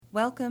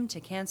Welcome to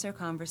Cancer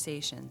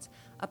Conversations,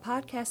 a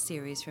podcast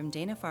series from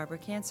Dana-Farber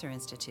Cancer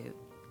Institute.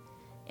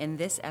 In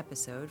this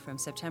episode from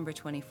September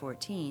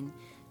 2014,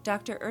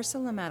 Dr.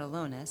 Ursula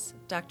Matulonis,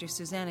 Dr.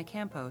 Susana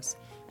Campos,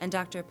 and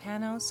Dr.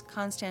 Panos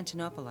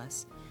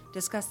Konstantinopoulos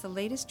discuss the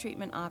latest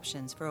treatment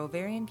options for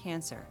ovarian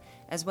cancer,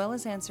 as well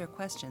as answer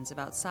questions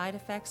about side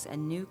effects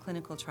and new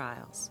clinical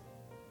trials.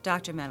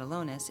 Dr.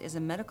 Matulonis is a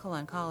medical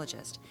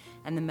oncologist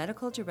and the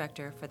medical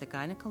director for the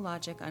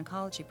Gynecologic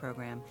Oncology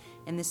Program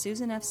in the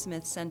Susan F.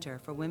 Smith Center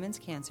for Women's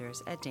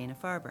Cancers at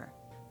Dana-Farber.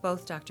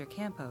 Both Dr.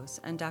 Campos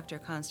and Dr.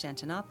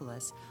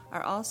 Konstantinopoulos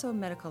are also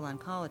medical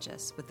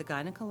oncologists with the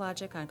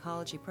Gynecologic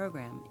Oncology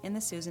Program in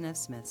the Susan F.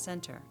 Smith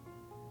Center.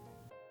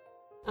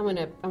 I'm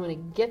gonna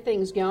get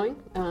things going.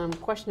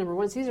 Question number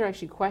one. These are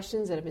actually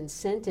questions that have been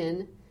sent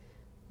in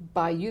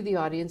by you, the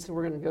audience, and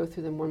we're going to go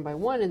through them one by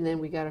one, and then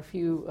we got a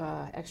few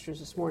extras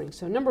this morning.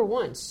 So number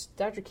one,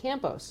 Dr.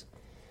 Campos.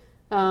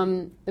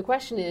 The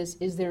question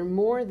is there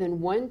more than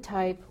one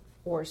type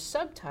or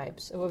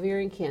subtypes of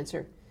ovarian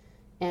cancer,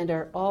 and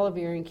are all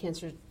ovarian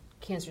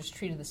cancers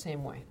treated the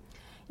same way?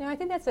 You know, I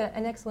think that's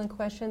an excellent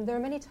question. There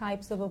are many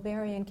types of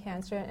ovarian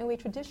cancer, and we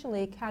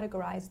traditionally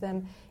categorize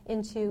them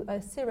into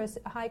a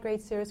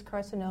high-grade serous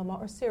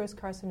carcinoma or serous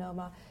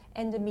carcinoma,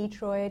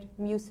 endometrioid,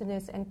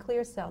 mucinous, and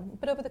clear cell.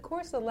 But over the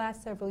course of the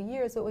last several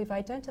years, what we've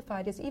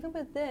identified is even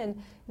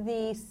within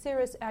the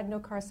serous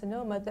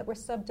adenocarcinoma that we're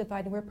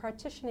subdividing, we're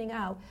partitioning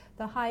out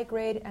the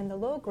high-grade and the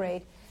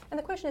low-grade. And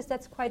the question is,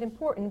 that's quite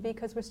important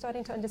because we're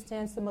starting to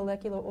understand some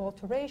molecular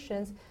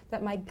alterations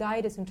that might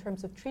guide us in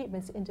terms of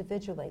treatments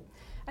individually.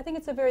 I think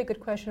it's a very good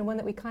question, one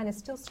that we kind of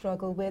still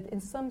struggle with in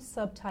some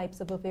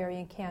subtypes of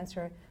ovarian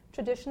cancer.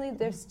 Traditionally,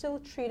 they're still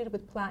treated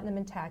with platinum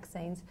and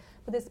taxanes,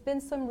 but there's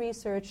been some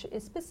research,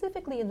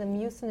 specifically in the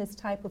mucinous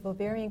type of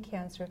ovarian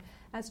cancer,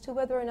 as to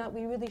whether or not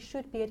we really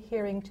should be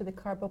adhering to the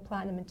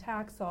carboplatinum and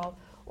Taxol,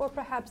 or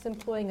perhaps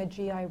employing a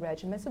GI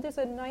regimen. So there's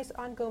a nice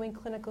ongoing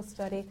clinical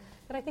study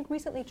that I think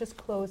recently just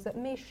closed that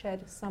may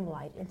shed some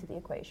light into the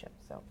equation.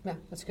 So yeah,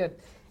 that's good.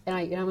 And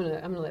I'm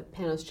gonna let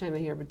Panos chime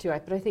in here, but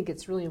I think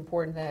it's really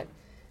important that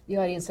the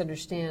audience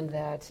understand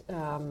that,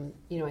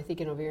 I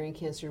think in ovarian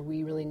cancer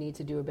we really need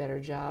to do a better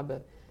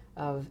job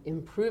of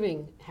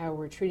improving how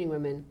we're treating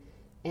women.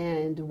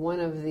 And one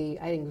of the,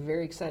 I think,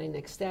 very exciting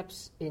next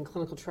steps in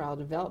clinical trial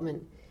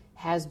development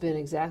has been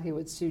exactly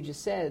what Sue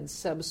just said,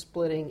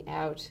 sub-splitting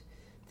out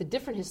the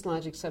different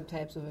histologic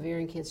subtypes of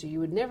ovarian cancer. You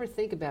would never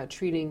think about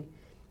treating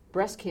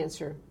breast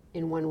cancer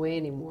in one way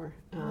anymore.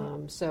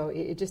 So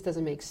it just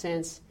doesn't make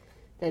sense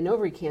that in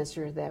ovary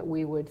cancer that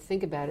we would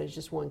think about it as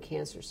just one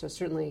cancer. So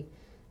certainly,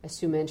 as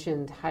Sue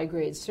mentioned,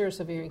 high-grade serous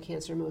ovarian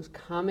cancer, most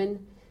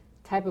common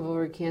type of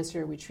ovarian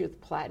cancer, we treat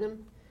with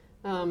platinum.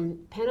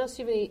 Panos,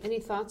 do you have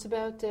any thoughts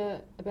about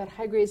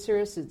high-grade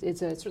serous? It's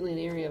certainly an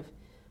area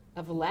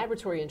of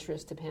laboratory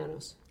interest to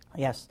Panos.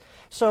 Yes.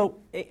 So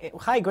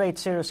high-grade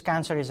serous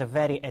cancer is a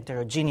very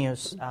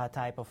heterogeneous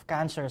type of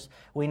cancers.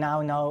 We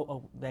now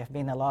know there have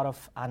been a lot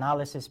of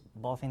analysis,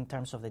 both in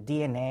terms of the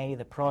DNA,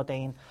 the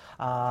protein,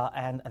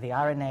 and the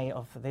RNA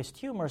of these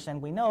tumors,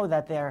 and we know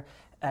that there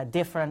are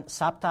different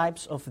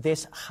subtypes of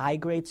this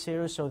high-grade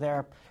serous. So there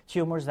are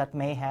tumors that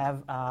may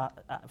have,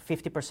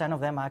 50%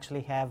 of them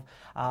actually have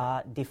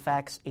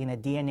defects in a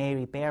DNA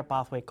repair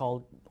pathway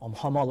called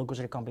homologous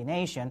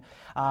recombination,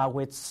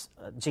 which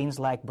genes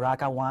like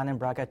BRCA1 and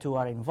BRCA2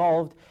 are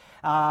involved.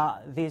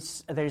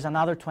 There is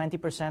another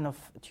 20% of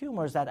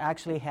tumors that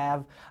actually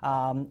have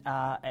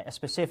a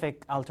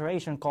specific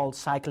alteration called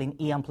cyclin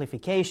E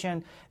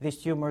amplification. These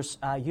tumors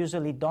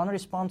usually don't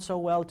respond so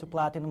well to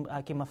platinum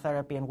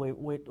chemotherapy, and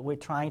we're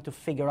trying to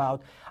figure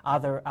out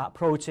other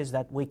approaches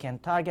that we can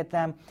target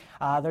them.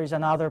 There is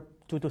another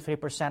 2 to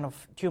 3%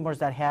 of tumors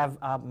that have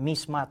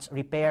mismatch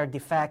repair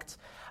defects.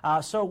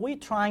 So we're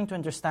trying to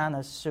understand,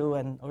 as Sue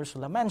and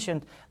Ursula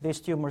mentioned, these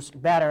tumors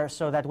better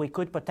so that we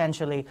could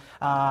potentially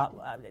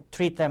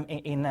treat them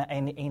in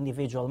an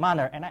individual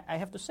manner. And I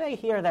have to say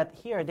here that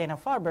here at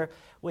Dana-Farber,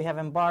 we have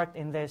embarked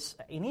in this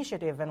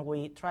initiative, and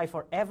we try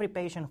for every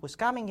patient who's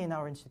coming in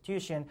our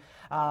institution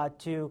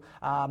to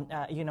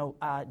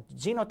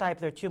genotype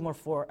their tumor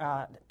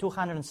for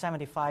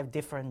 275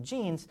 different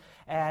genes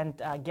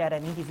and get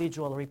an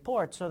individual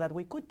report so that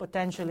we could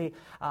potentially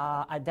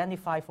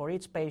identify for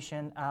each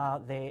patient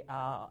the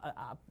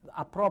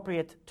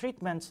appropriate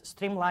treatments,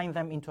 streamline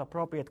them into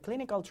appropriate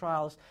clinical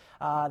trials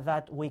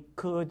that we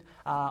could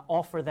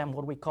offer them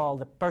what we call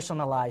the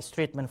personalized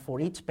treatment for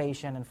each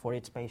patient and for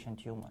each patient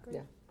tumor.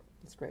 Yeah,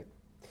 that's great.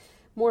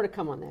 More to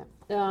come on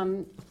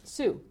that.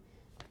 Sue,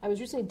 I was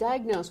recently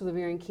diagnosed with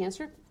ovarian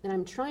cancer, and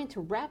I'm trying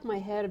to wrap my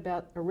head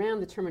around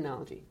the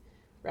terminology.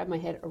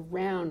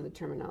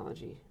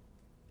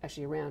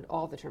 Actually around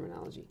all the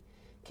terminology.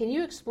 Can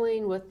you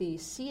explain what the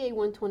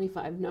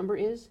CA125 number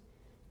is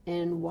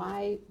and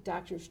why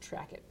doctors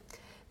track it?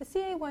 The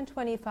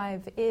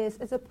CA125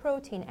 is a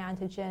protein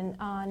antigen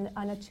on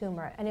a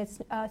tumor, and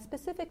it's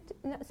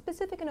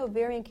specific in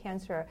ovarian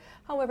cancer.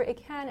 However, it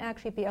can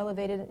actually be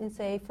elevated in,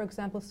 say, for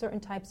example,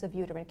 certain types of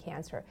uterine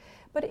cancer.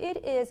 But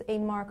it is a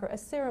marker, a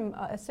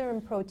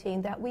serum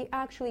protein that we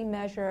actually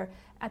measure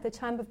at the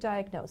time of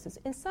diagnosis.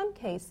 In some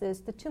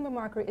cases, the tumor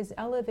marker is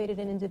elevated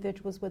in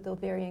individuals with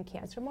ovarian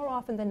cancer. More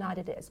often than not,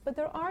 it is. But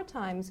there are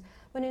times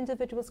when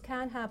individuals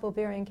can have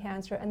ovarian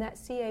cancer, and that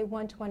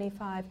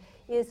CA125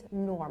 is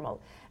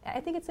normal. I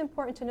think it's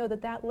important to know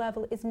that that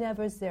level is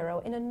never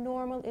zero. In a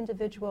normal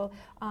individual,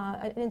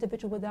 an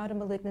individual without a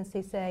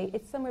malignancy, say,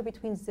 it's somewhere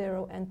between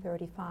 0 and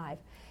 35.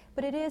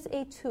 But it is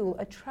a tool,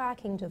 a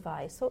tracking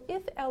device. So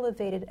if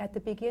elevated at the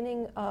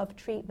beginning of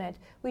treatment,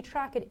 we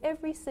track it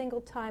every single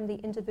time the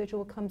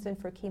individual comes in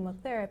for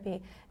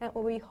chemotherapy. And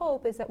what we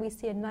hope is that we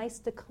see a nice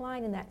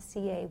decline in that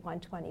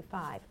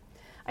CA125.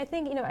 I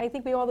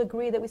think we all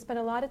agree that we spend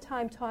a lot of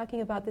time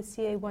talking about the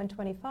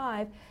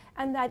CA125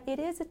 and that it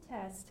is a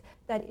test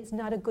that is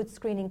not a good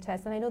screening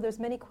test. And I know there's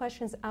many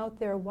questions out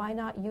there, why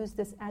not use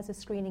this as a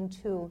screening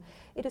tool?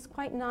 It is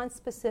quite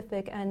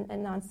non-specific and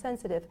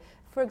non-sensitive.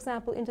 For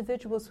example,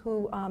 individuals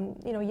who,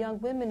 young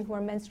women who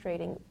are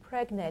menstruating,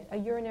 pregnant, a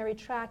urinary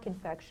tract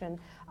infection,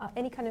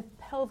 any kind of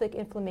pelvic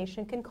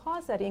inflammation can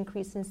cause that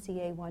increase in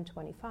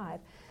CA125.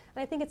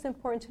 And I think it's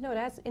important to note,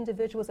 as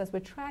individuals, as we're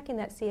tracking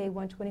that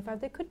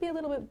CA125, there could be a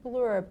little bit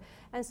blurb.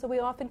 And so we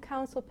often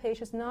counsel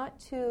patients not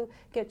to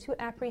get too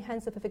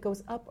apprehensive if it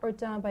goes up or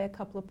down by a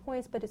couple of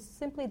points, but it's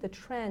simply the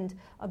trend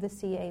of the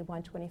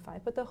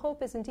CA125. But the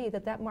hope is indeed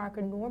that that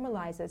marker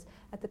normalizes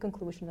at the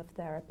conclusion of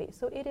therapy.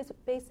 So it is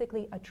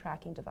basically a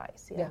tracking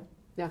device.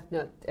 Yeah,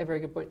 no, a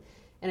very good point.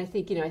 And I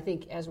think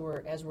as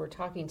we're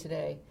talking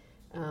today,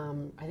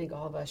 I think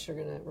all of us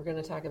we're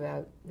gonna talk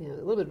about a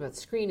little bit about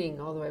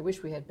screening. Although I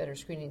wish we had better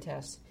screening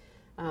tests,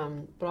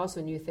 but also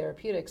new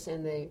therapeutics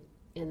and the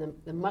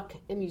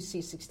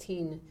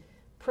MUC16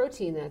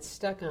 protein that's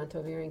stuck onto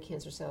ovarian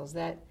cancer cells.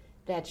 That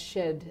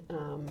shed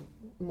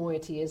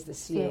moiety is the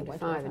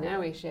CA125, and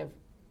now we actually have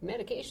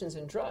medications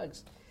and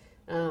drugs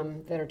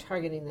that are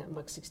targeting that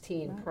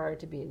MUC16 prior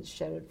to being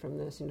shedded from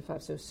the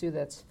CA125. So Sue,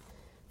 that's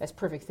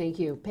perfect. Thank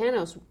you,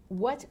 Panos.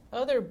 What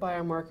other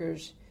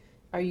biomarkers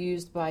are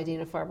used by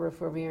Dana-Farber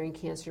for ovarian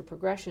cancer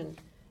progression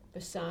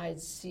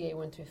besides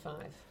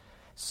CA125?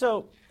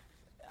 So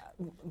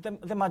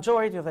the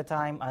majority of the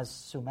time, as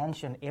Sue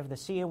mentioned, if the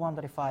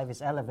CA125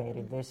 is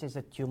elevated, this is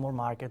a tumor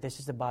marker, this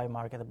is the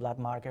biomarker, the blood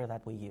marker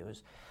that we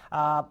use.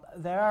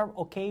 There are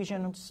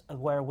occasions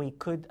where we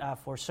could,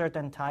 for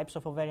certain types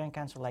of ovarian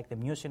cancer, like the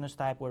mucinous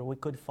type, where we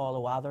could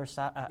follow other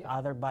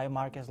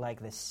biomarkers like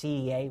the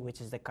CEA,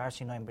 which is the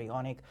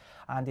carcinoembryonic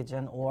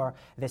antigen, or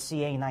the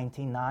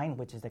CA19-9,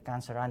 which is the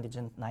cancer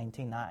antigen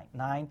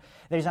 19-9.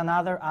 There's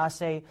another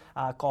assay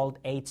called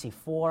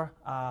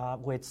HC4,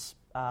 which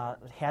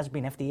has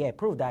been FDA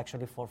approved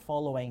actually for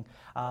following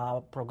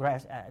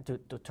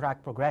to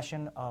track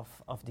progression of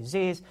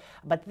disease,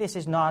 but this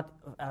is not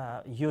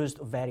used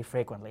very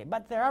frequently.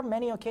 But there are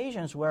many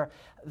occasions where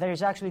there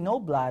is actually no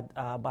blood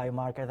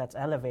biomarker that's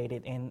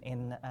elevated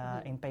in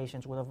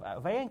patients with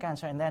ovarian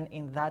cancer, and then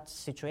in that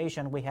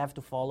situation we have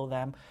to follow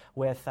them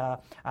with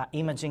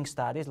imaging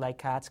studies like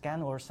CAT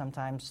scan, or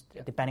sometimes,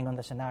 depending on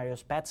the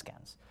scenarios, PET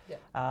scans.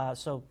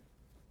 So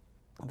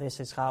this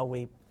is how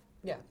we.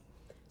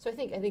 So I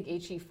think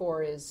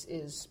HE4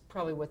 is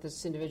probably what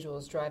this individual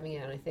is driving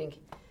at.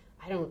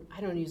 I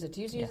don't use it. Do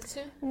you use it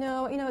too?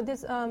 No,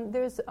 there's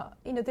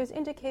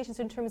indications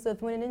in terms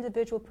of when an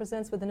individual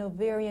presents with an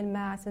ovarian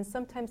mass, and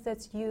sometimes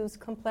that's used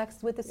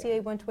complex with the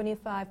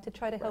CA125 to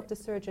try to help the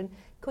surgeon.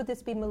 Could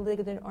this be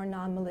malignant or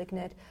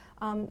non-malignant?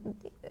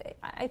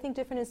 I think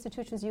different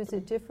institutions use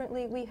it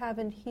differently. We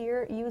haven't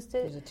here used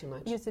it. Use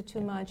it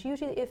too much.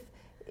 Usually, if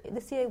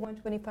the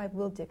CA125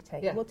 will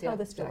dictate. We'll tell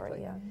the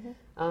story. Exactly.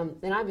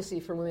 And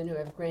obviously, for women who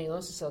have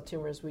granulosa cell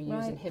tumors, we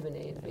use inhibin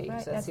A and B.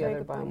 So that's the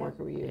other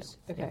biomarker we use.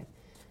 Okay.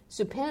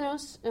 So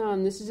Panos,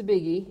 this is a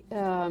biggie.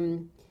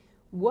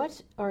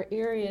 What are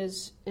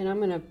areas?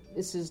 And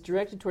this is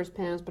directed towards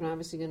Panos, but I'm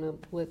obviously going to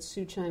let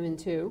Sue chime in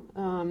too.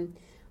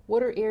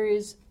 What are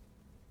areas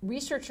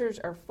researchers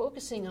are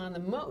focusing on the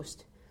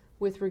most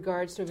with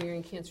regards to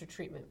ovarian cancer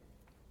treatment?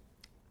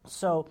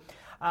 So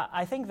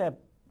I think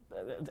that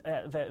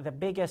the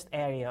biggest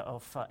area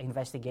of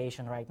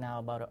investigation right now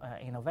about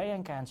in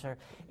ovarian cancer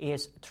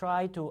is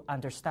try to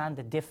understand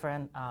the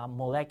different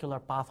molecular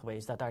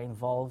pathways that are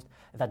involved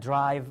that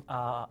drive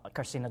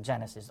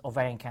carcinogenesis,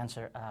 ovarian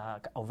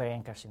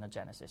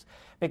carcinogenesis.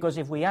 Because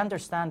if we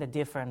understand the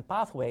different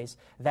pathways,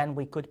 then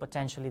we could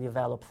potentially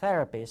develop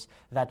therapies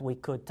that we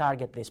could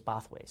target these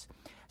pathways.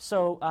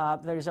 So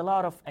there is a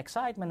lot of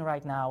excitement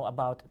right now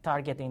about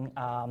targeting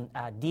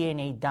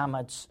DNA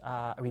damage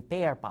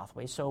repair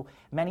pathways. So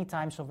many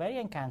times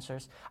ovarian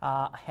cancers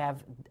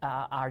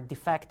are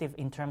defective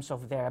in terms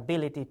of their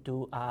ability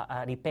to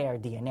repair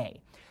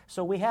DNA.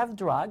 So we have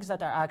drugs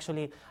that are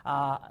actually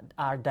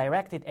are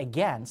directed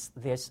against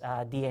this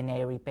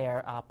DNA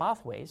repair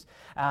pathways.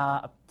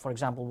 For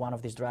example, one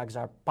of these drugs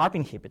are PARP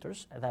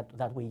inhibitors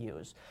that we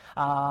use.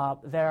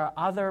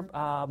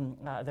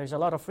 There's a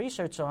lot of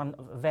research on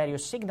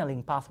various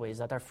signaling pathways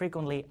that are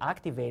frequently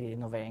activated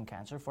in ovarian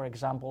cancer. For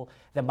example,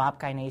 the MAP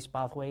kinase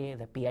pathway,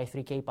 the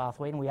PI3K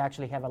pathway, and we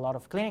actually have a lot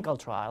of clinical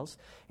trials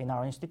in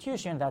our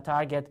institution that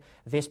target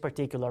these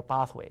particular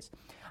pathways.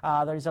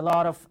 There is a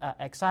lot of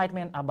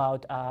excitement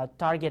about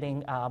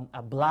targeting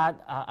blood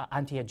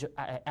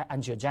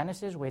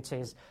angiogenesis, which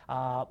is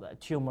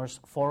tumors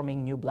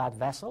forming new blood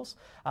vessels.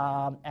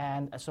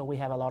 And so we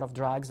have a lot of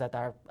drugs that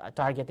are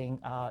targeting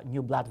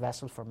new blood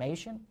vessel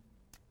formation.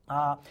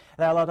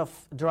 There are a lot of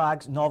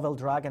drugs, novel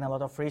drug, and a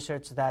lot of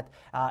research that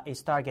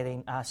is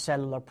targeting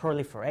cellular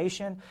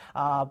proliferation,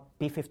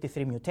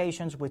 p53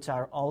 mutations, which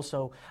are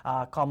also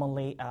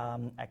commonly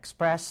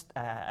expressed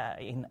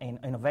in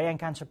ovarian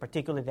cancer,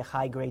 particularly the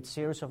high-grade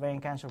serous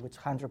ovarian cancer, which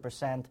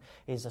 100%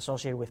 is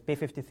associated with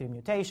p53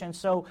 mutations.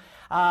 So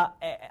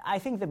I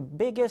think the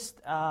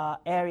biggest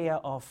area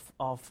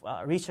of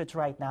research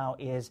right now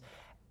is,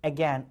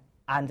 again,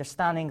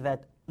 understanding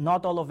that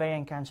not all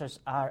ovarian cancers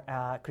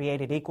are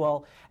created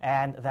equal,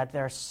 and that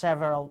there are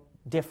several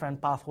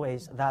different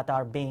pathways that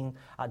are being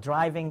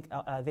driving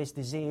this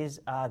disease,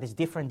 these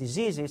different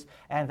diseases,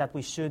 and that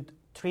we should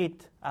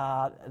treat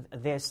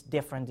these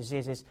different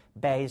diseases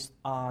based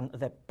on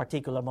the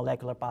particular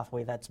molecular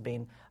pathway that's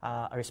been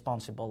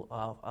responsible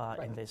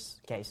in these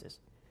cases.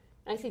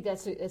 I think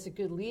that's a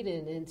good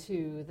lead-in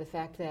into the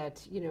fact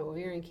that,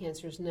 ovarian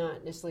cancer is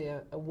not necessarily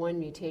a one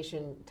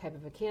mutation type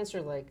of a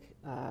cancer like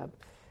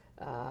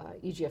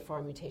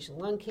EGFR mutation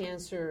lung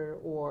cancer,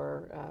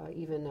 or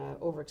even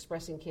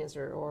overexpressing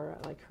cancer, or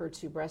like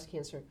HER2 breast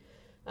cancer.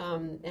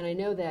 And I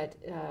know that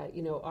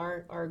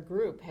our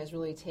group has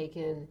really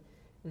taken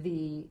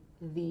the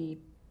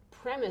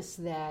premise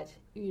that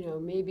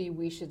maybe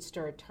we should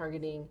start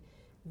targeting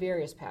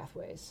various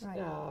pathways. Right.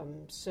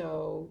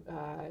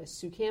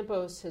 Sue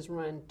Campos has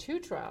run 2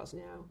 trials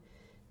now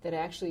that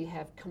actually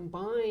have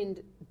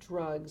combined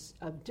drugs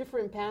of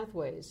different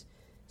pathways,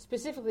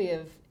 specifically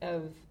of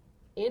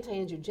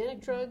anti-angiogenic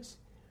drugs,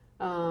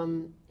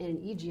 and an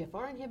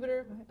EGFR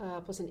inhibitor,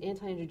 plus an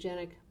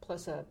anti-angiogenic,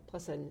 plus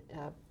an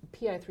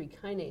PI3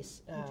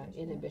 kinase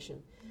inhibition.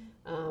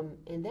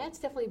 And that's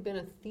definitely been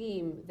a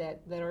theme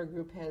that our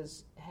group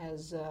has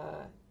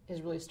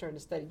really started to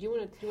study. Do you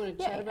want to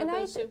chat about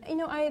those, Sue?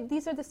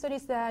 These are the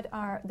studies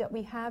that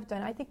we have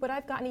done. I think what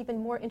I've gotten even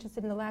more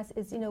interested in the last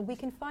is, we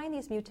can find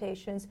these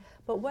mutations,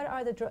 but what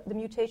are the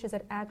mutations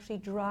that actually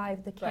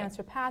drive the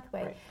cancer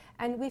pathway? Right.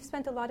 And we've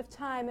spent a lot of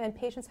time, and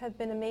patients have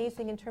been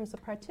amazing in terms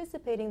of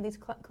participating in these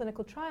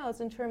clinical trials,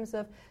 in terms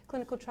of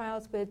clinical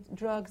trials with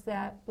drugs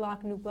that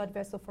block new blood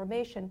vessel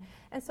formation.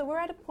 And so we're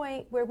at a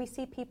point where we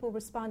see people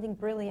responding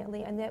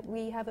brilliantly, and that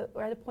we're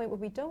at a point where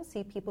we don't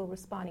see people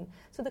responding.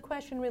 So the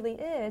question really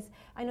is,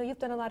 I know you've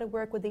done a lot of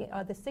work with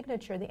the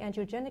signature, the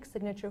angiogenic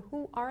signature.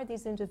 Who are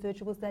these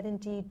individuals that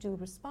indeed do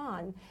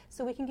respond?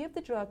 So we can give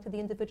the drug to the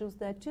individuals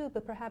that do,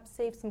 but perhaps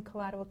save some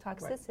collateral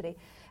toxicity.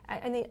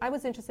 Right. I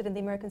was interested in the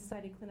American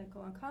Society of Clinical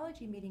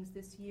Oncology meetings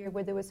this year,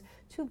 where there was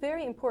 2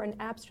 very important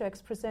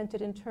abstracts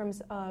presented in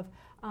terms of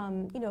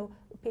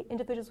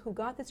individuals who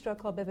got this drug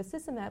called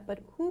bevacizumab, but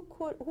who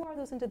are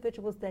those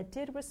individuals that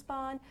did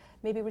respond,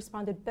 maybe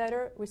responded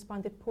better,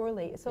 responded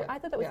poorly? So I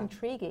thought that was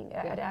intriguing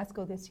at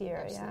ASCO this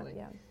year.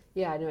 Absolutely.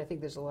 Yeah, I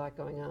think there's a lot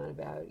going on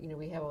about,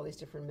 we have all these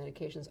different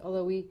medications,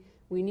 although we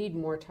need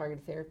more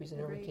targeted therapies in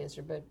ovarian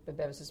cancer, but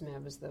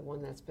bevacizumab is the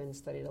one that's been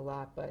studied a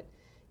lot, but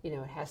it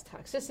has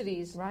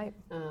toxicities. Right.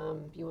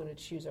 You want to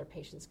choose our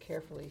patients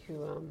carefully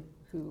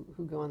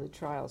who go on the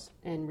trials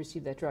and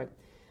receive that drug.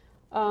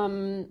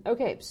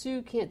 Okay,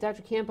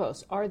 Dr.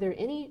 Campos, are there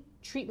any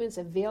treatments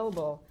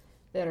available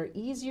that are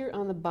easier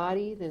on the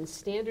body than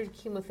standard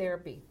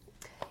chemotherapy?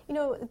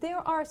 There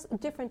are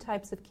different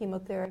types of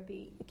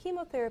chemotherapy.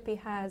 Chemotherapy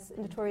has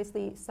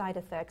notoriously side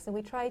effects, and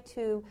we try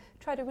to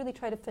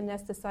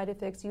finesse the side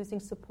effects using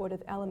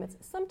supportive elements,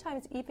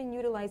 sometimes even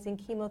utilizing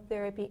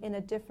chemotherapy in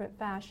a different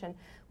fashion.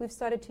 We've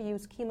started to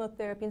use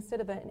chemotherapy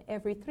instead of an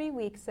every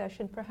 3-week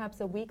session,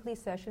 perhaps a weekly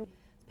session.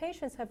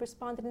 Patients have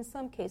responded in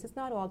some cases,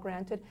 not all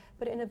granted,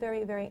 but in a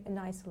very, very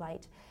nice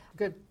light.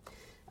 Good.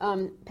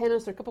 Panos, there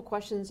are a couple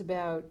questions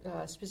about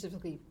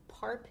specifically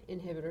PARP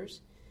inhibitors.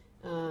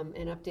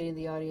 And updating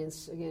the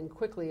audience, again,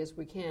 quickly as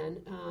we can,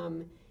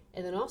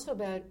 and then also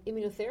about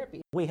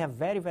immunotherapy. We have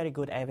very, very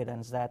good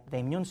evidence that the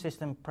immune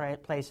system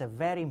plays a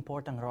very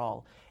important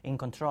role in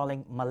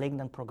controlling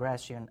malignant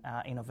progression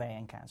in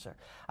ovarian cancer.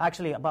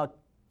 Actually, about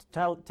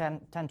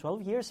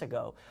 12 years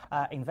ago,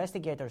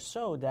 investigators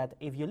showed that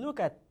if you look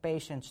at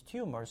patients'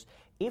 tumors,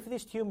 if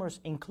these tumors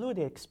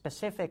included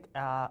specific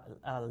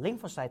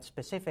lymphocytes,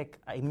 specific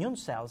immune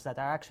cells that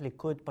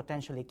could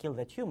potentially kill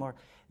the tumor,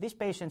 these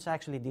patients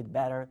actually did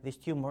better. These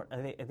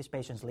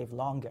patients live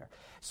longer.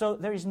 So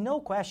there is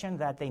no question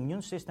that the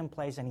immune system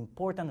plays an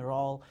important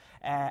role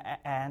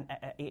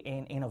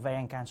in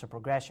ovarian cancer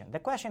progression. The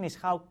question is,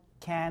 how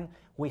can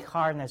we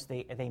harness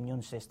the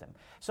immune system?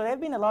 So there have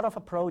been a lot of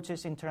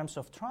approaches in terms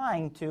of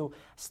trying to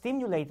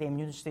stimulate the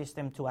immune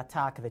system to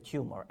attack the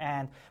tumor.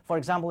 And, for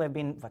example, there have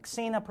been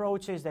vaccine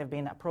approaches. There have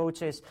been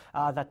approaches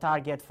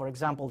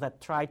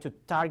that try to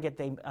target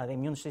the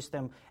immune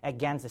system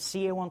against the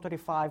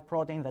CA125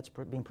 protein that's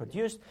been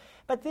produced.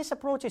 But these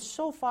approaches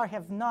so far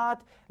have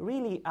not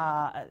really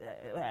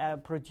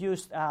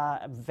produced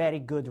very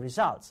good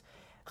results.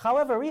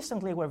 However,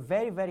 recently we're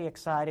very, very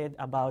excited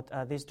about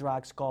these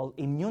drugs called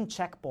immune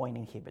checkpoint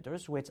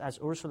inhibitors, which, as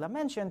Ursula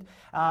mentioned,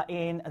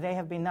 they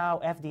have been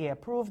now FDA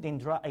approved in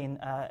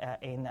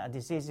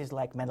diseases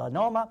like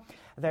melanoma.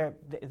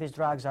 These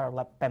drugs are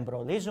like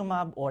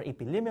pembrolizumab or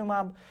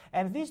ipilimumab.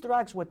 And these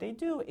drugs, what they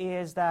do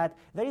is that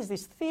there is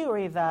this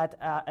theory that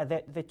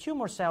the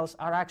tumor cells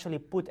are actually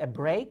put a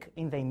brake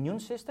in the immune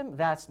system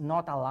that's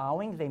not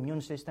allowing the immune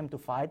system to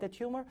fight the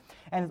tumor.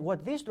 And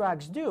what these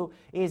drugs do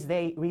is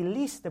they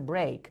release the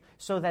brake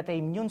so that the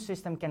immune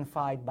system can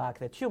fight back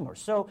the tumor.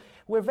 So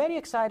we're very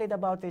excited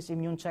about these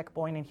immune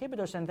checkpoint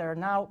inhibitors, and there are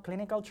now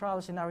clinical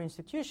trials in our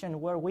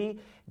institution where we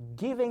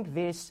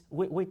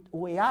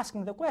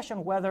asking the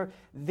question whether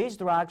these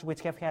drugs,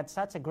 which have had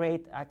such a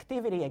great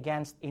activity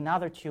in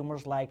other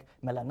tumors like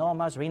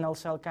melanomas, renal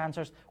cell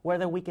cancers,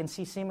 whether we can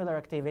see similar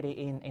activity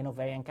in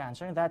ovarian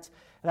cancer. And that's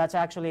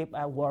actually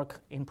a work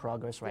in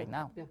progress right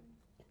now. Yeah.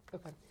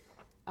 Okay.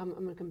 I'm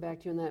going to come back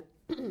to you on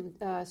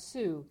that.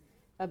 Sue,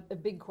 a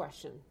big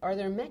question. Are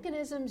there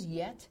mechanisms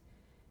yet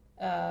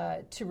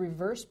to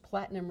reverse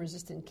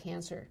platinum-resistant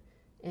cancer?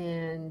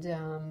 And,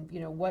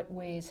 what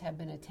ways have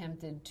been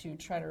attempted to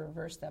try to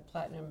reverse that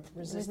platinum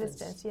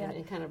resistance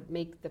and kind of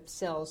make the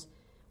cells,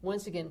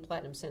 once again,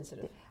 platinum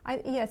sensitive?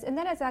 Yes, and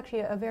that is actually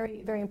a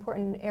very, very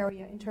important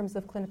area in terms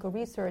of clinical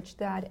research.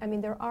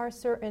 There are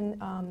certain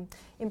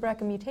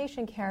BRCA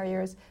mutation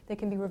carriers that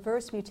can be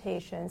reverse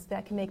mutations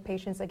that can make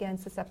patients, again,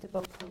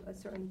 susceptible to a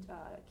certain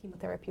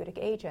chemotherapeutic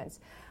agents.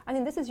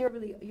 This is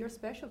your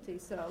specialty,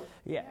 so...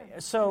 Yeah,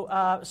 so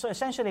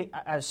essentially,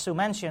 as Sue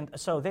mentioned,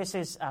 so this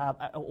is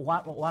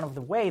one of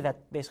the way that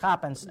this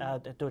happens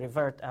to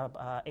revert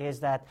is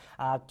that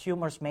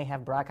tumors may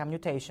have BRCA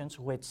mutations,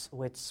 which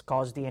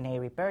cause DNA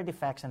repair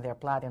defects, and they're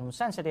platinum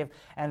sensitive,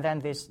 and then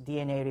this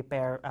DNA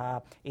repair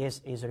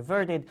is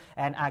reverted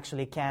and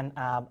actually and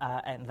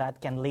that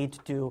can lead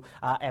to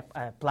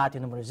a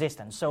platinum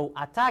resistance. So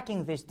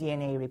attacking this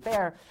DNA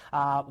repair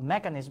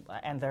mechanism,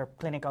 and there are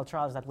clinical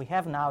trials that we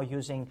have now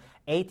using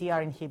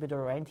ATR inhibitor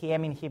or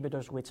NTM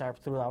inhibitors, which are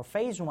through our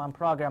phase 1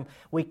 program,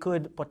 we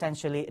could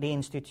potentially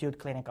reinstitute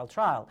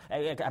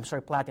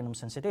platinum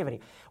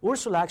sensitivity.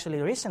 Ursula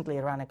actually recently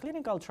ran a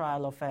clinical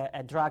trial of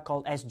a drug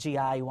called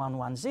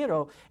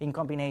SGI-110 in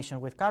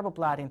combination with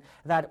carboplatin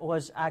that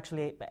was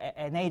actually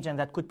an agent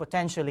that could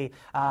potentially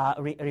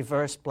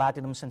reverse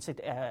platinum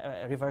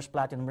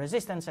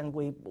resistance, and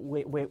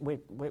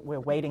we're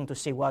waiting to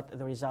see what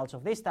the results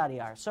of this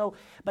study are. So,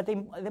 but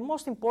the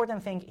most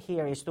important thing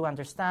here is to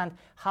understand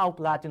how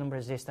platinum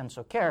resistance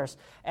occurs,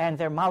 and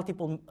there are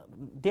multiple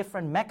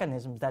different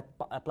mechanisms that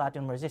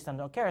platinum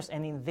resistance occurs,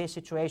 and in this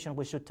situation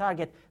we should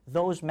target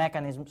those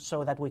mechanisms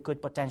so that we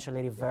could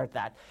potentially revert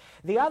that.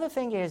 The other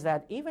thing is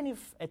that even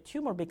if a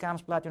tumor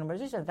becomes platinum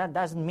resistant, that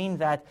doesn't mean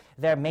that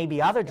there may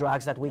be other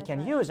drugs that we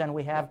can use, and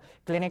we have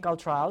clinical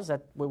trials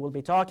that we will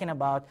be talking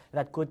about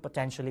that could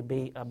potentially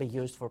be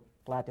used for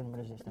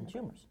platinum-resistant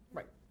tumors.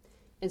 Right.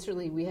 And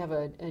certainly we have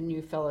a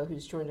new fellow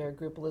who's joined our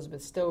group,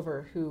 Elizabeth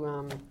Stover,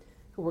 who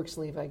works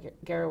in Levi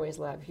Garraway's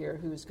lab here,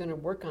 who's going to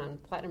work on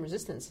platinum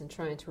resistance and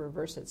trying to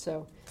reverse it.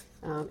 So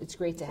it's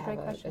great to have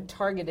a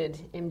targeted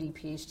MD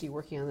PhD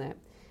working on that.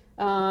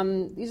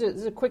 This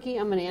is a quickie.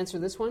 I'm going to answer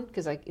this one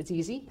because it's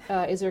easy.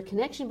 Is there a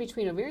connection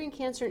between ovarian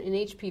cancer and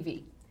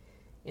HPV?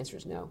 Answer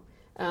is no.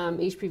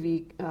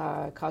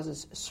 HPV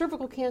causes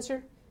cervical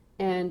cancer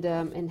and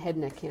head and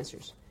neck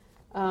cancers.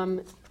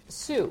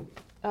 Sue,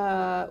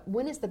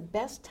 when is the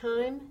best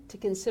time to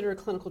consider a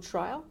clinical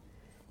trial?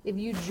 If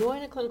you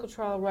join a clinical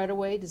trial right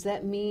away, does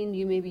that mean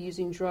you may be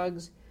using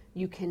drugs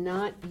you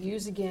cannot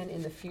use again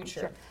in the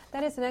future? Sure.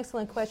 That is an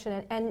excellent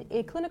question. And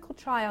in clinical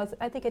trials,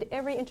 I think at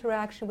every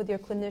interaction with your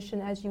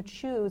clinician as you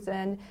choose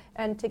and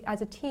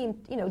as a team,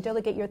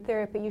 delegate your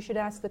therapy, you should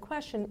ask the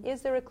question,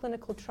 is there a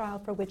clinical trial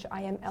for which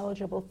I am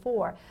eligible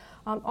for?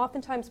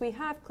 Oftentimes we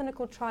have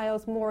clinical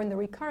trials more in the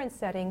recurrent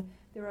setting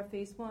There are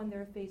phase 1,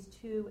 there are phase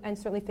 2, and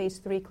certainly phase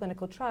 3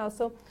 clinical trials.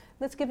 So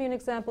let's give you an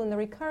example in the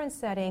recurrent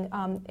setting.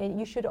 And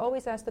you should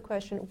always ask the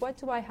question, what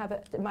do I have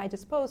at my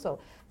disposal?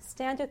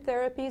 Standard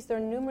therapies, there are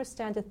numerous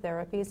standard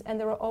therapies,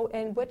 and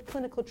and what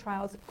clinical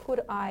trials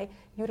could I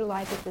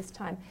utilize at this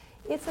time?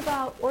 It's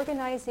about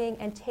organizing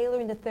and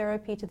tailoring the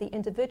therapy to the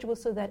individual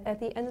so that at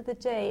the end of the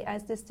day,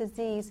 as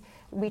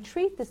we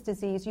treat this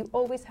disease, you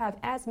always have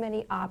as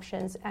many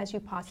options as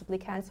you possibly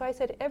can. So I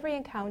said every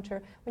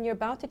encounter, when you're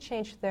about to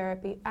change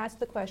therapy, ask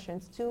the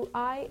questions, am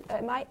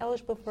I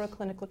eligible for a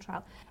clinical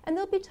trial? And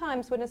there'll be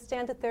times when a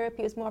standard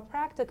therapy is more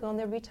practical, and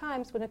there'll be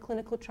times when a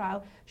clinical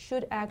trial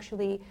should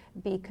actually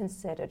be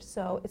considered.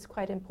 So it's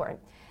quite important.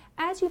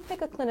 As you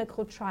pick a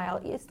clinical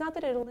trial, it's not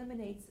that it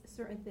eliminates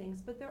certain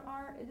things, but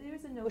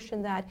there's a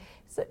notion that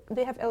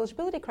they have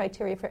eligibility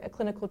criteria for a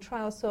clinical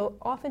trial, so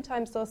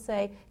oftentimes they'll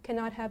say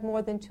cannot have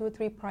more than 2 or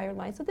 3 prior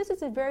lines. So this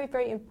is very,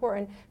 very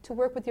important to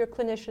work with your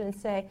clinician and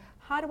say,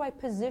 how do I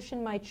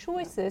position my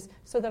choices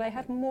so that I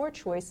have more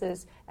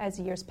choices as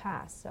years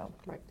pass? So,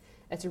 right,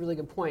 that's a really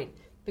good point,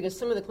 because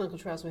some of the clinical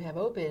trials we have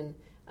open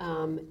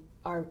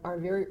are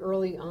very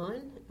early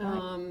on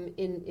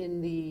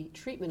in the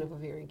treatment of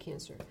ovarian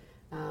cancer.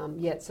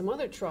 Yet some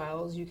other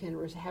trials you can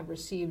have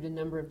received a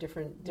number of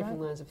different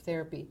lines of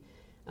therapy.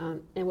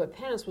 And what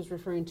Panos was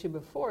referring to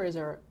before is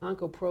our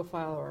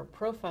oncoprofile or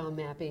profile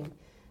mapping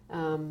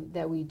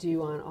that we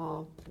do on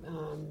all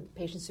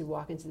patients who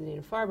walk into the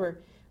Dana-Farber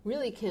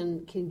really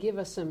can give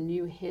us some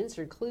new hints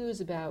or clues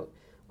about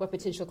what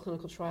potential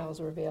clinical trials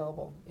are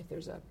available, if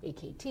there's a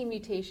AKT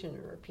mutation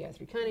or a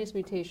PI3 kinase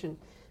mutation.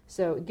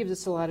 So it gives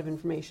us a lot of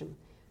information.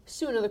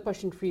 Sue, another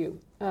question for you.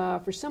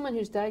 For someone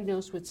who's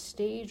diagnosed with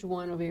stage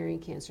 1 ovarian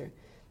cancer,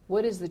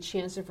 what is the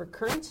chance of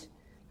recurrence,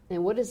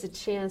 and what is the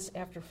chance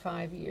after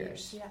 5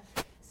 years? Yeah.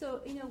 So,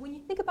 when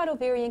you think about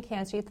ovarian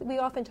cancer, we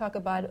often talk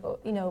about,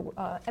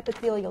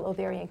 epithelial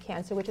ovarian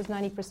cancer, which is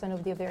 90%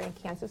 of the ovarian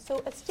cancer.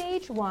 So a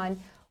stage 1,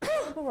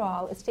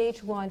 overall, a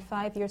stage 1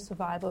 5-year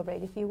survival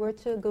rate, if you were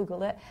to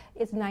Google it,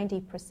 is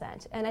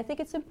 90%. And I think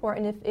it's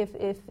important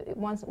if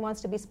one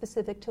wants to be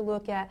specific to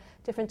look at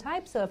different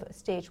types of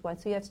stage 1.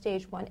 So you have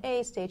stage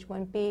 1A, stage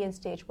 1B, and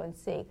stage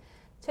 1C.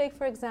 Take,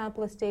 for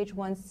example, a stage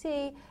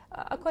 1C.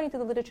 According to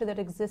the literature that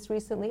exists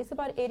recently, it's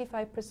about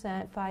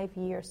 85%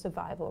 5-year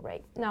survival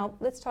rate. Now,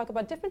 let's talk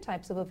about different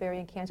types of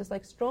ovarian cancers,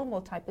 like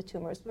stromal type of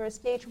tumors, where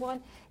stage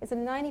 1 is a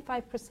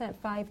 95%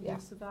 5-year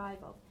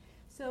survival.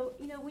 So,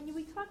 when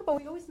we talk about,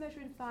 we always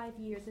measure in 5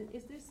 years.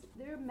 Is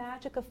there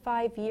magic of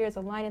 5 years, a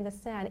line in the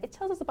sand? It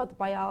tells us about the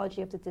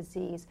biology of the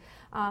disease.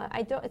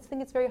 I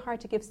think it's very hard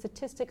to give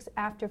statistics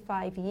after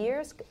 5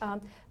 years,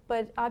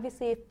 but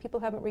obviously if people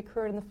haven't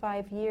recurred in the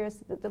 5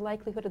 years, the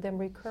likelihood of them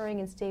recurring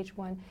in stage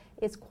 1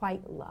 is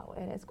quite low,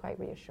 and it's quite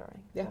reassuring.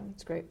 Yeah,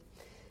 that's great.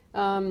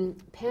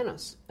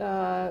 Panos,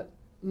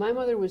 my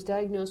mother was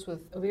diagnosed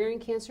with ovarian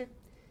cancer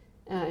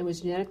and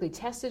was genetically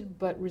tested,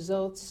 but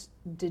results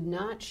did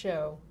not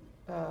show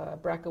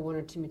BRCA1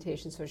 or 2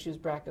 mutations, so she was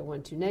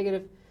BRCA1, 2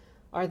 negative.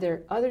 Are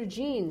there other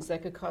genes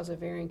that could cause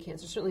ovarian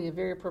cancer? Certainly a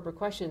very appropriate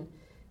question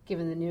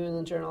given the New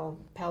England Journal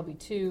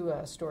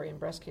PALB2 story in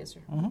breast cancer.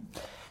 Mm-hmm.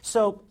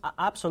 So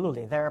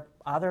absolutely, there are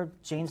other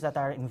genes that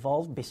are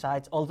involved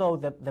besides, although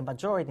the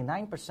majority,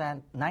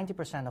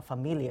 90% of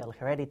familial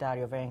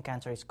hereditary ovarian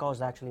cancer is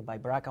caused actually by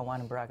BRCA1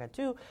 and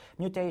BRCA2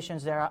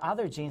 mutations, there are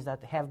other genes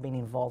that have been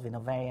involved in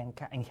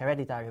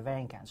hereditary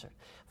ovarian cancer.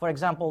 For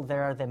example,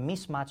 there are the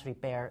mismatch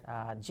repair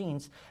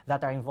genes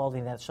that are involved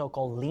in the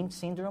so-called Lynch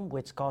syndrome,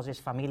 which causes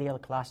familial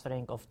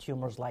clustering of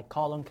tumors like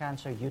colon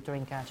cancer,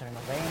 uterine cancer, and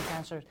ovarian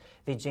cancer.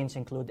 The genes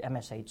include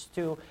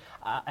MSH2,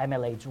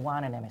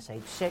 MLH1, and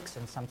MSH6,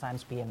 and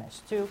sometimes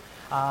PMS2.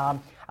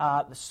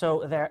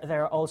 So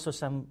there are also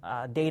some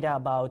data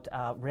about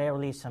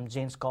rarely some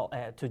genes called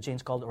two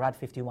genes called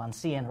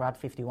RAD51C and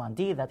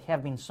RAD51D that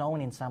have been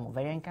shown in some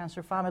ovarian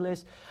cancer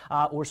families.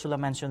 Ursula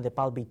mentioned the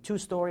PALB2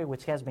 story,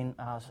 which has been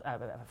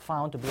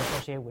found to be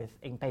associated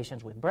in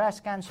patients with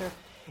breast cancer.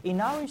 In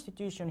our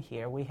institution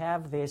here, we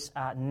have this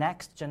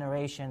next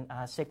generation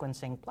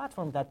sequencing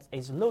platform that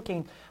is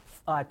looking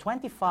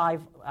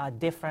 25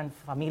 different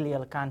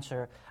familial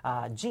cancer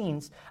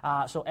genes.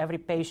 So every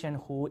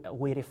patient who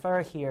we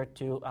refer here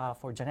to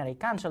for genetic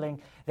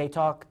counseling, they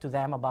talk to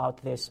them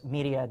about this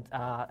myriad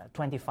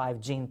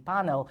 25 gene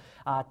panel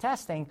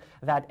testing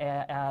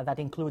that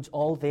includes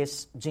all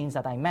these genes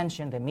that I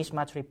mentioned, the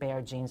mismatch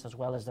repair genes, as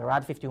well as the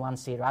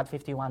RAD51C,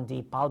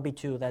 RAD51D,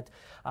 PALB2 that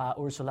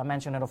Ursula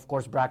mentioned, and of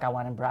course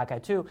BRCA1 and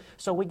BRCA2.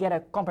 So we get a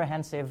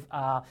comprehensive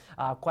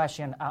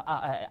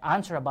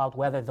answer about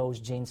whether those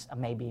genes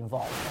may be involved.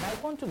 And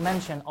I want to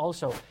mention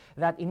also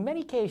that in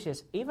many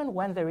cases, even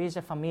when there is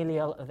a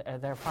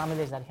there are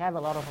families that have a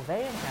lot of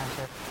ovarian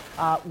cancer,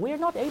 we're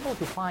not able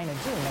to find a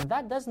gene. And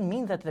that doesn't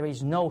mean that there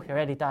is no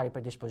hereditary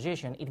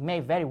predisposition. It may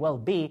very well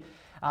be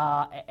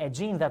a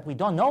gene that we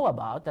don't know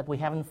about, that we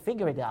haven't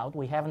figured out.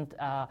 We haven't,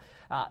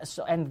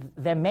 and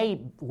there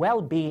may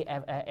well be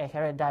a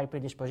hereditary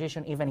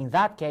predisposition, even in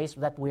that case,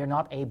 that we are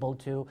not able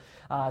to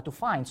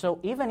find. So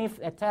even if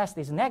a test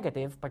is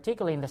negative,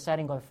 particularly in the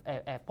setting of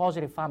a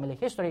positive family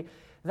history,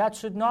 that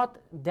should not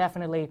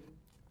definitely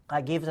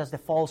gives us the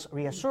false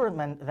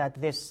reassurance that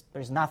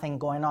there's nothing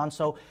going on.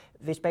 So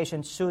these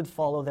patients should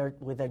follow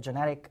with their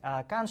genetic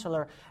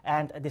counselor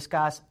and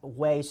discuss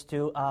ways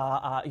to,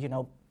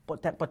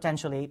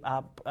 potentially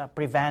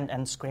prevent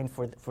and screen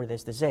for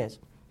this disease.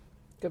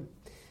 Good.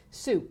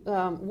 Sue,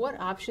 what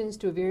options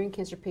do ovarian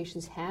cancer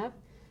patients have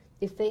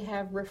if they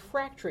have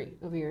refractory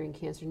ovarian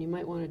cancer? And you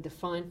might want to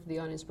define for the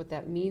audience what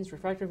that means,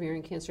 refractory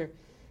ovarian cancer,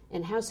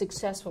 and how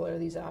successful are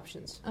these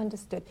options?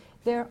 Understood.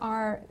 There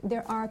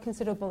are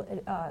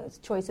considerable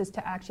choices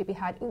to actually be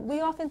had.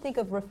 We often think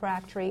of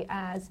refractory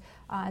as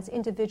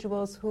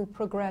individuals who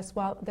progress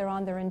while they're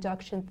on their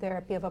induction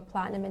therapy of a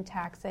platinum and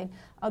taxane.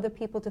 Other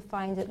people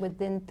define it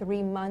within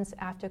 3 months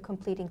after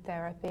completing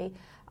therapy.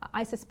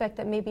 I suspect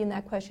that maybe in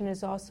that question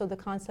is also the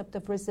concept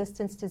of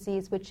resistance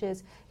disease, which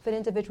is if an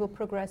individual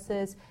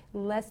progresses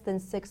less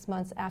than 6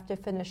 months after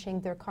finishing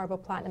their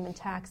carboplatinum and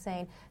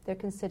taxane, they're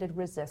considered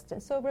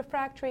resistant. So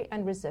refractory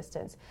and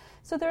resistance.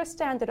 So there are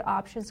standard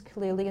options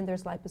clearly, and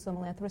there's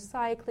liposomal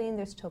anthracycline,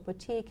 there's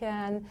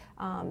topotecan,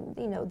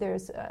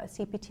 there's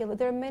CPT.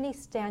 There are many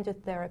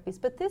standard therapies,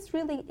 but this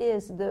really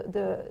is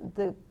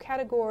the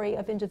category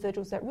of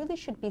individuals that really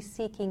should be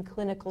seeking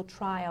clinical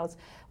trials,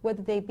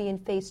 whether they be in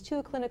phase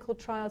 2 clinical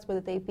trials,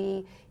 whether they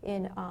be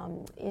in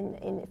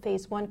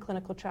phase 1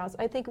 clinical trials.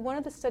 I think one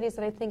of the studies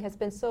that I think has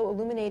been so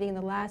illuminating in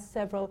the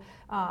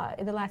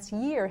last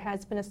year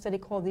has been a study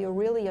called the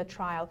Aurelia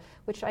trial,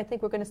 which I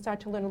think we're going to start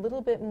to learn a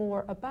little bit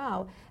more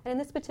about. And in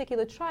this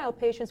particular trial,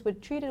 patients were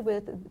treated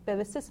with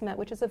bevacizumab,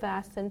 which is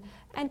Avastin,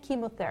 and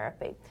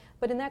chemotherapy.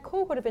 But in that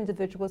cohort of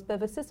individuals,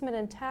 bevacizumab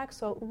and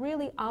Taxol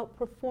really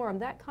outperformed,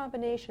 that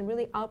combination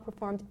really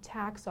outperformed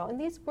Taxol. And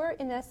these were,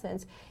 in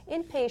essence,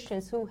 in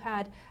patients who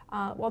had,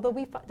 although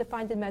we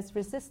defined them as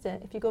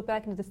resistant, if you go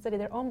back into the study,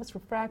 they're almost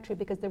refractory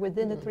because they're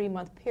within the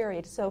 3-month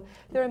period. So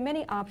there are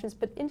many options,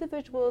 but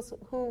individuals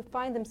who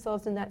find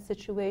themselves in that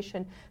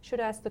situation should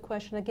ask the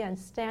question again,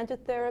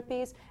 standard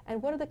therapies,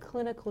 and what are the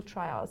clinical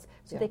trials?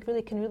 So they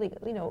can really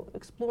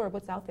explore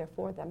what's out there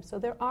for them. So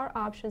there are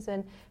options,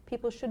 and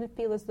people shouldn't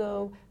feel as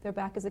though their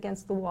back is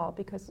against the wall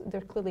because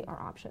there clearly are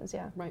options,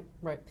 Right.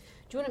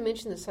 Do you want to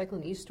mention the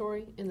cyclin E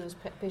story in those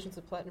patients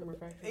with platinum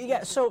refractory?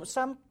 Yeah, so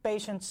some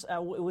patients,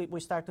 we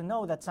start to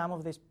know that some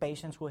of these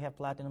patients who have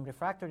platinum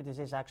refractory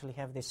disease actually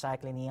have this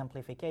cyclin E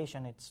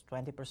amplification. It's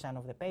 20%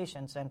 of the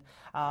patients, and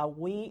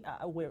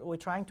we're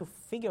trying to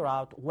figure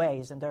out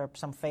ways, and there are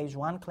some phase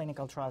 1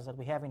 clinical trials that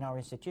we have in our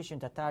institution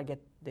that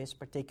target these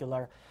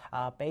particular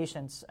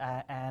patients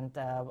and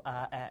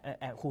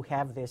who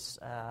have this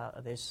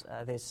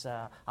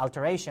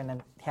alteration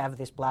and have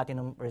this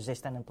platinum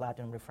resistant and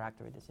platinum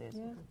refractory disease.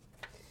 Yeah.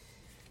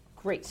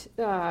 Great.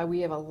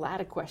 We have a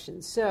lot of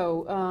questions.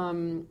 So,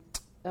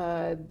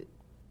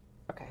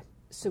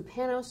 So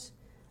Panos,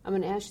 I'm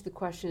going to ask you the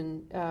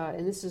question,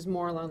 and this is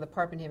more along the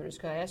PARP inhibitors,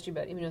 because I asked you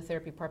about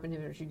immunotherapy, PARP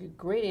inhibitors. You gave a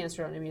great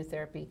answer on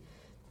immunotherapy,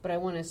 but I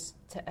want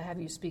to have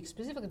you speak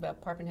specifically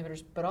about PARP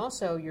inhibitors, but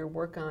also your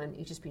work on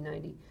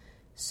HSP90.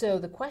 So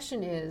the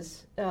question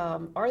is,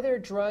 are there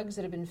drugs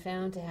that have been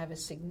found to have a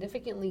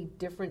significantly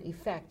different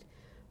effect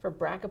for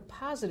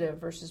BRCA-positive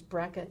versus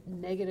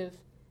BRCA-negative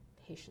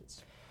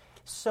patients?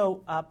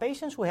 So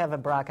patients who have a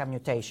BRCA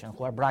mutation,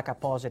 who are BRCA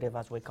positive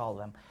as we call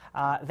them,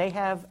 they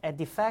have a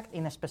defect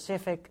in a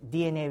specific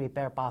DNA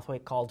repair pathway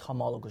called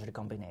homologous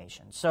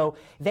recombination. So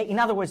in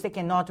other words, they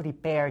cannot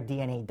repair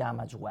DNA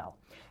damage well.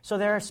 So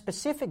there are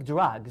specific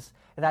drugs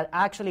that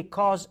actually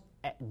cause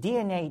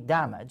DNA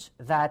damage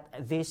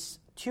that these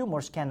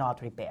tumors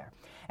cannot repair.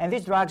 And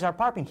these drugs are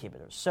PARP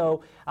inhibitors.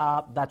 So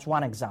that's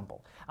one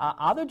example.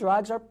 Other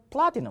drugs are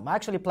platinum.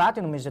 Actually,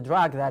 platinum is a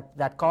drug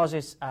that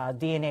causes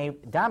DNA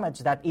damage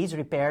that is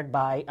repaired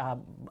by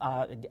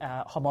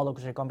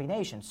homologous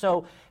recombination.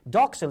 So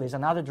Doxil is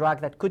another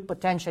drug that could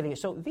potentially...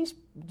 So these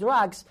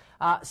drugs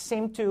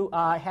seem to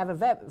have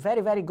a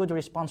very, very good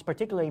response,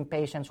 particularly in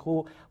patients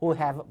who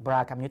have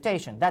BRCA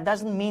mutation. That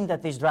doesn't mean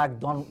that these drugs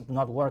do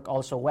not work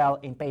also well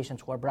in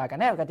patients who are BRCA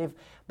negative,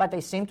 but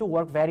they seem to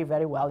work very,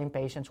 very well in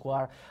patients who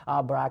are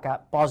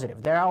BRCA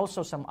positive. There are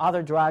also some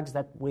other drugs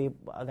that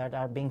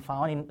are being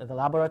found in the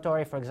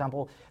laboratory. For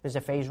example, there's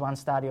a phase 1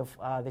 study of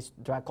this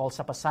drug called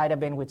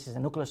sapasitabine, which is a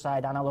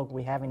nucleoside analog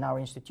we have in our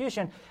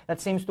institution that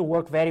seems to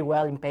work very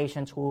well in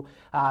patients who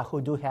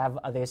do have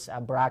this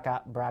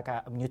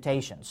BRCA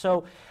mutation.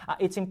 So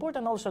it's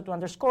important also to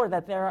underscore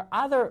that there are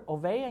other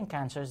ovarian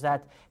cancers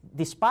that,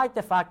 despite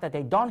the fact that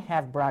they don't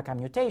have BRCA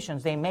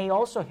mutations, they may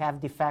also have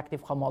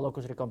defective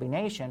homologous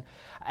recombination,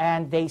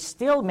 and they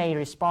still may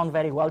respond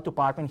very well to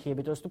PARP inhibitors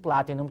inhibitors, to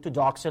platinum, to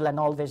Doxil, and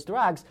all these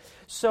drugs.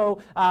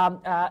 So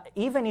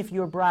even if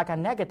you're BRCA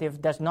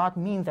negative, does not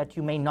mean that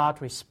you may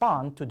not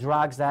respond to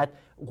drugs that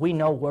we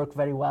know work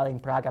very well in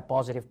BRCA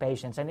positive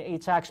patients. And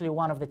it's actually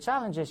one of the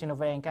challenges in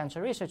ovarian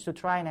cancer research to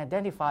try and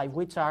identify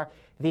which are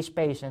these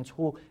patients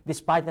who,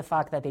 despite the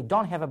fact that they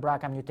don't have a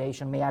BRCA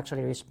mutation, may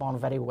actually respond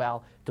very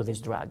well to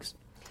these drugs.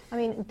 I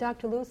mean,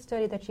 Dr. Liu's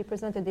study that she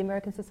presented, the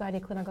American Society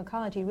of Clinical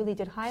Oncology, really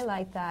did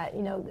highlight that.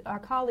 You know, our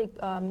colleague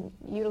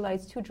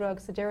utilized two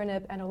drugs,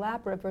 cediranib and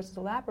olaparib versus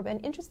olaparib,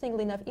 and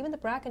interestingly enough, even the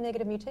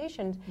BRCA-negative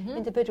mutation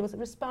individuals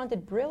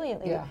responded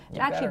brilliantly.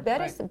 Actually,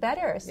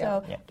 better.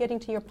 So, getting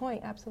to your point,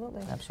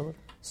 absolutely. Absolutely.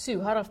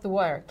 Sue, hot off the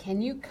wire, can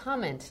you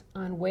comment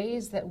on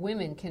ways that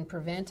women can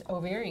prevent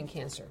ovarian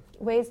cancer?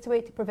 Ways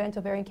to prevent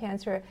ovarian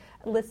cancer: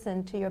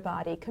 listen to your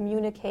body,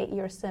 communicate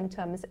your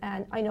symptoms.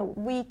 And I know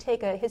we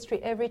take a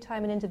history every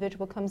time an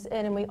individual comes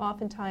in, and we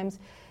oftentimes,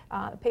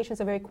 patients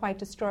are very quite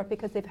distraught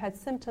because they've had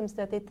symptoms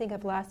that they think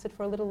have lasted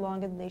for a little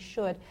longer than they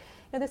should.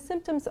 Now, the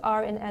symptoms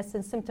are, in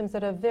essence, symptoms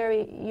that are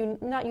very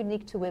not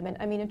unique to women.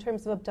 I mean, in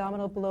terms of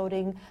abdominal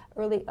bloating,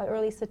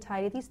 early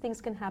satiety, these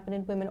things can happen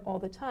in women all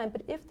the time.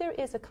 But if there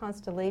is a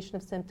constellation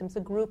of symptoms,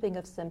 a grouping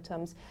of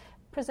symptoms,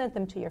 present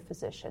them to your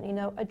physician. You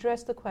know,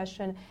 address the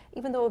question.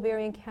 Even though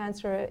ovarian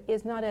cancer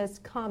is not as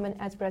common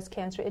as breast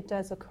cancer, it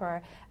does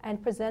occur, and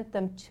present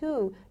them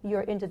to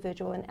your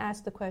individual and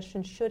ask the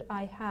question: should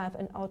I have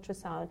an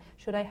ultrasound?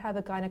 Should I have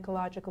a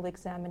gynecological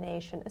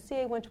examination? A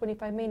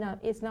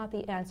CA-125 is not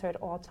the answer at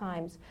all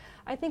times.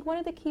 I think one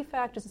of the key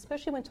factors,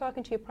 especially when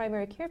talking to your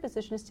primary care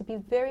physician, is to be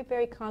very,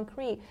 very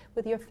concrete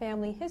with your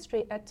family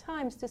history. At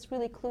times, this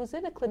really clues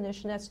in a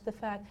clinician as to the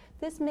fact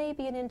this may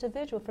be an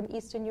individual from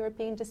Eastern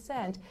European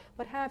descent,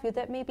 what have you,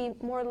 that may be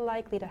more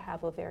likely to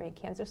have ovarian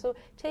cancer. So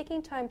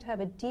taking time to have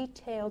a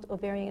detailed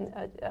ovarian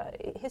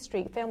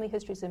history, family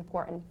history, is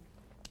important.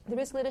 There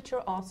is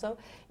literature also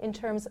in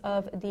terms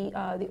of the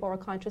oral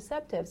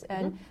contraceptives,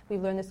 and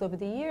we've learned this over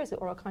the years that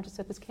oral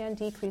contraceptives can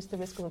decrease the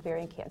risk of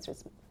ovarian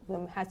cancers.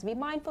 Women have to be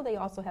mindful; they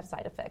also have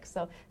side effects.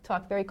 So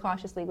talk very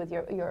cautiously with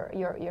your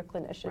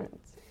clinician. Right.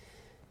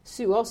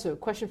 Sue, also a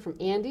question from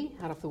Andy,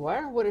 out off the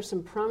wire. What are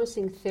some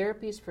promising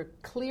therapies for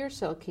clear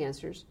cell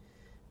cancers,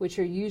 which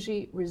are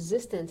usually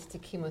resistant to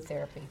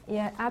chemotherapy?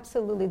 Yeah,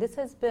 absolutely. This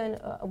has been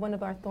one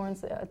of our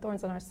thorns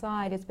on our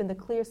side. It's been the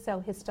clear cell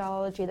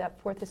histology, that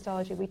fourth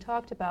histology we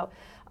talked about.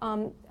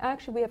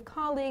 Actually, we have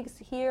colleagues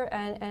here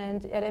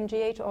and at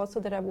MGH also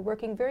that are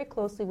working very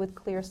closely with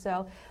clear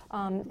cell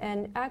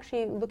and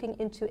actually looking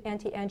into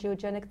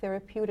anti-angiogenic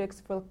therapeutics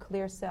for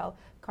clear cell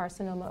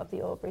carcinoma of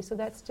the ovary. So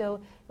that still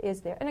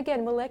is there. And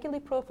again,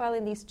 molecularly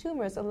profiling these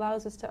tumors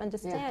allows us to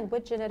understand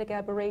what genetic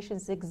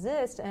aberrations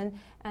exist,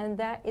 and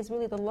that is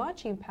really the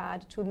launching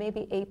pad to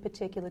maybe a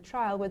particular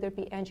trial, whether it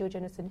be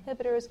angiogenesis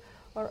inhibitors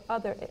or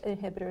other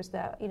inhibitors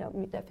that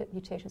that fit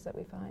mutations that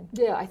we find.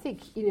 Yeah, I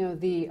think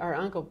our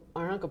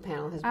onco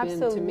panel has been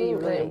to me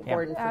really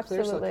important for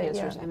clear cell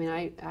cancers. I mean,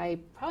 I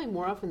probably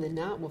more often than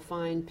not will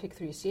find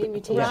PIK3CA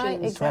mutations.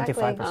 Right, exactly.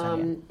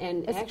 25%,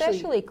 and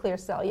especially clear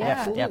cell.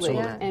 Yeah, absolutely.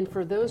 Yeah. And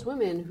for those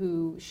women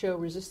who show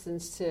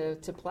resistance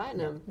to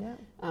platinum,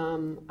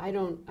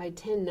 I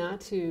tend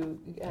not to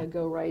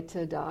go right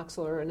to Doxil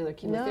or another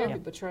chemotherapy,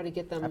 but try to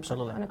get them onto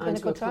a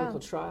clinical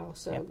trial.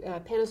 So,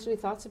 Panos, any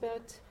thoughts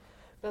about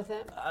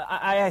that?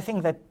 I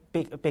think that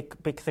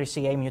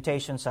PIK3CA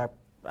mutations are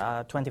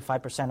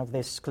 25% of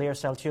these clear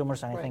cell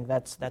tumors, and I think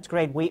that's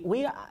great.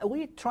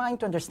 We're trying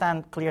to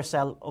understand clear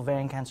cell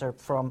ovarian cancer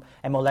from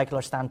a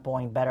molecular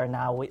standpoint better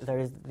now. There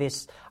is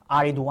this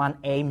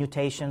ARID1A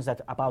mutations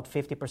that about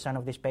 50%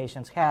 of these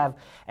patients have,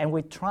 and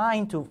we're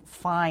trying to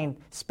find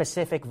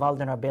specific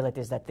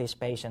vulnerabilities that these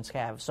patients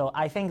have. So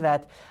I think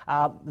that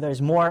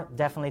there's more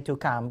definitely to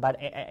come, but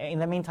in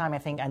the meantime, I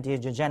think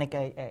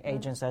anti-angiogenic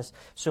agents, as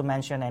Sue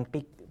mentioned, and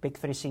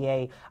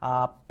PIK3CA,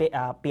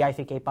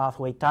 PI3K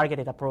pathway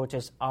targeted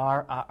approaches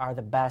are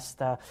the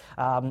best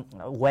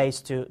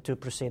ways to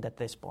proceed at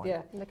this point.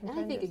 Yeah, and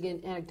I think, again,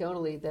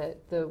 anecdotally,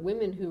 that the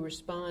women who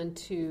respond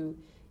to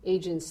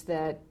agents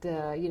that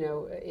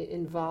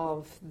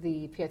involve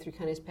the PI3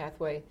 kinase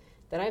pathway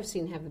that I've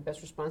seen have the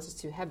best responses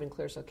to have been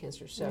clear cell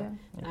cancer. So,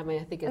 I mean,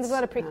 I think it's... And there's a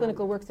lot of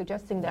preclinical work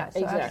suggesting that.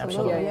 So exactly.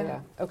 Absolutely. Yeah.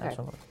 Okay.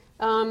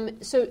 Absolutely.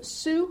 So,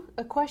 Sue,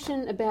 a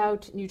question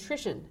about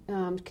nutrition.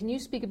 Can you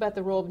speak about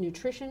the role of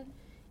nutrition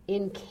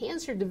in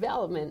cancer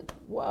development?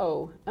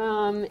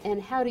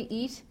 And how to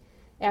eat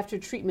after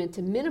treatment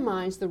to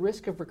minimize the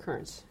risk of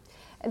recurrence?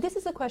 And this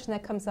is a question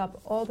that comes up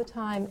all the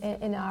time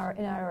in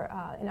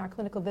our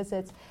clinical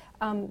visits.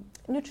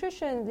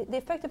 Nutrition, the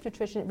effect of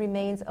nutrition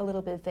remains a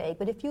little bit vague,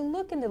 but if you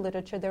look in the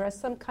literature, there are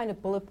some kind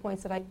of bullet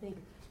points that I think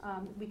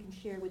we can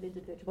share with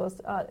individuals.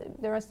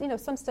 There are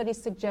some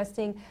studies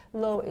suggesting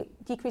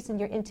decrease in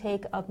your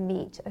intake of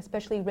meat,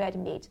 especially red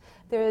meat.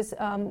 There's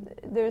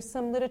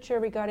some literature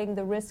regarding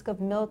the risk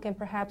of milk and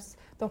perhaps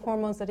the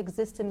hormones that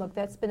exist in milk.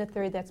 That's been a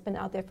theory that's been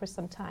out there for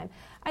some time.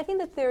 I think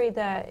the theory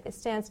that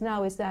stands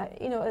now is that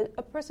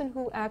a person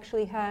who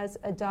actually has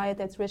a diet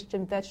that's rich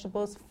in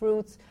vegetables,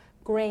 fruits,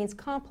 grains,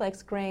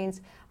 complex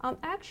grains,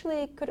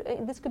 actually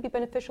this could be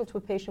beneficial to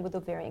a patient with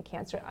ovarian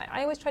cancer.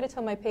 I always try to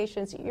tell my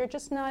patients, you're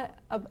just not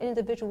an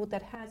individual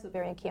that has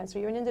ovarian cancer.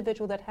 You're an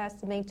individual that has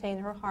to maintain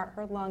her heart,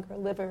 her lung, her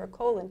liver, her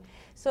colon.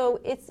 So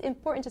it's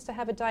important just to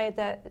have a diet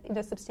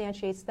that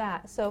substantiates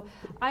that. So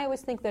I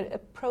always think that a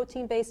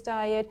protein-based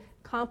diet,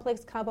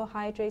 complex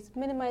carbohydrates,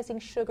 minimizing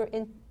sugar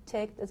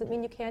intake doesn't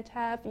mean you can't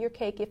have your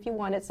cake if you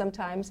want it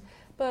sometimes,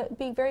 but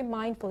being very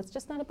mindful. It's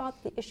just not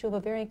about the issue of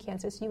ovarian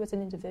cancer. It's you as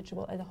an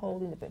individual, as a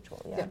whole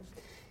individual. Yeah.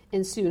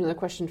 And Sue, another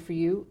question for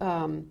you.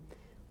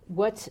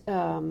 What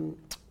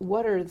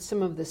are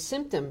some of the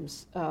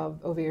symptoms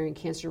of ovarian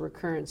cancer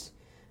recurrence?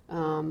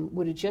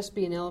 Would it just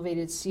be an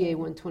elevated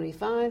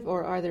CA-125,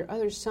 or are there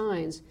other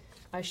signs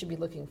I should be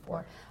looking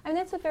for? I mean,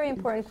 that's a very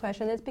important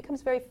question. It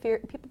becomes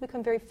people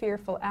become very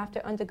fearful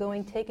after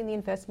taking the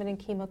investment in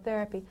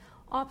chemotherapy.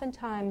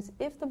 Oftentimes,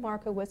 if the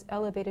marker was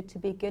elevated to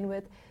begin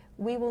with,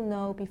 we will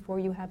know before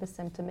you have a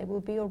symptom. It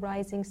will be a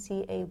rising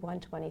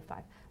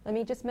CA-125. Let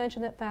me just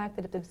mention the fact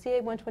that if the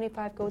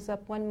CA-125 goes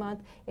up 1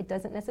 month, it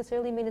doesn't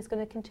necessarily mean it's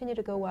going to continue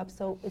to go up,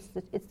 so it's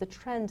the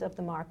trend of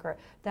the marker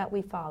that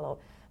we follow.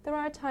 There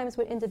are times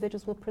when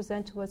individuals will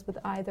present to us with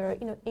either,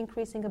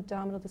 increasing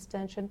abdominal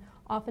distension.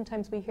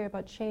 Oftentimes we hear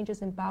about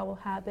changes in bowel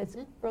habits,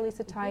 early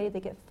satiety, they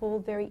get full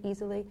very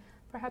easily,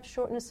 perhaps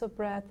shortness of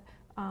breath.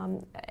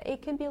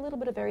 It can be a little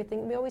bit of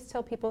everything. We always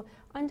tell people,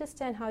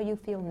 understand how you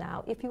feel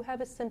now. If you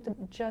have a symptom,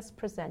 just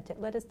present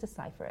it. Let us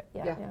decipher it.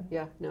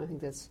 Yeah. No, I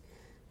think that's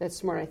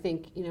smart. I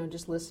think,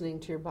 just listening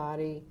to your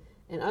body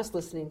and us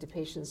listening to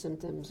patient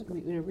symptoms,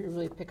 we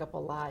really pick up a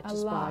lot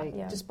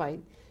just by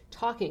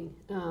talking.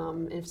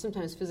 And if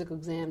sometimes physical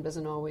exam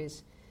doesn't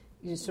always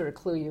just sort of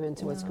clue you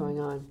into what's going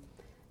on.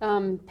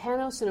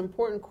 Panos, an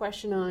important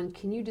question on,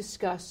 can you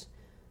discuss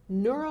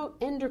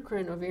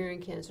neuroendocrine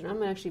ovarian cancer? And I'm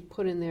going to actually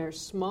put in there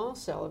small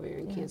cell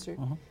ovarian cancer.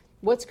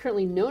 What's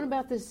currently known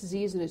about this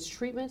disease and its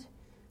treatment?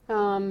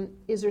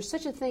 Is there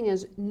such a thing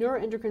as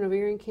neuroendocrine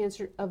ovarian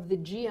cancer of the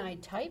GI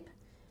type?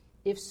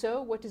 If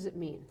so, what does it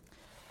mean?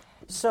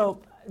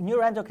 So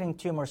neuroendocrine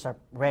tumors are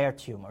rare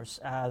tumors.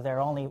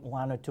 They're only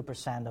 1 or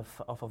 2%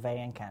 of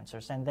ovarian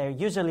cancers, and they're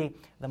usually,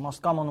 the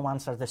most common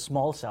ones are the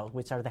small cell,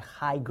 which are the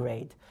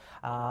high-grade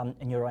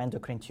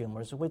neuroendocrine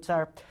tumors, which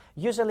are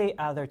usually,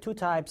 there are two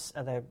types,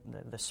 the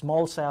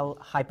small cell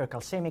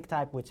hypercalcemic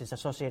type, which is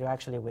associated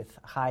actually with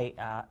high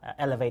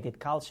elevated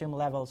calcium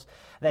levels.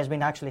 There's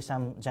been actually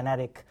some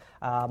genetic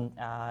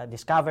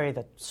discovery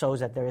that shows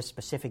that there is a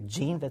specific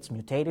gene that's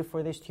mutated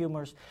for these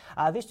tumors.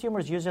 These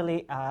tumors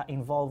usually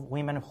involve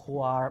women who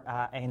are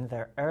in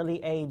their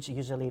early age,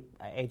 usually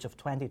age of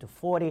 20 to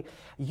 40.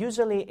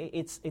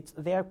 Usually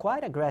they are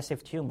quite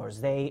aggressive tumors.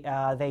 They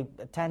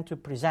tend to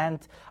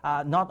present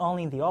not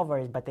only in the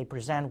ovaries, but they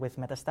present with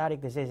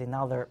metastatic disease in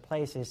other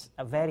places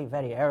very,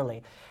 very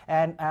early.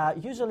 And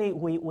usually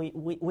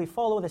we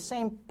follow the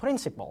same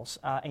principles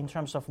in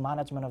terms of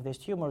management of these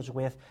tumors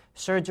with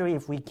surgery,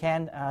 if we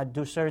can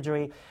do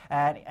surgery,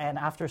 and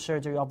after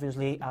surgery,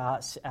 obviously,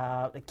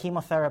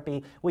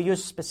 chemotherapy. We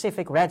use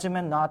specific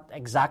regimen, not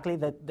exactly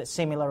the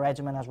similar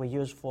regimen as we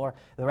use for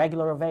the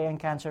regular ovarian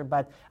cancer,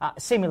 but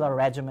similar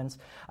regimens.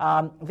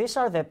 These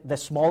are the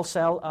small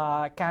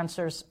cell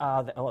cancers,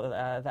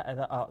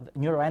 the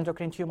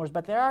neuroendocrine tumors,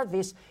 but there are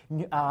these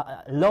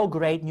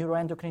low-grade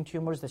neuroendocrine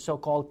tumors, the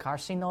so-called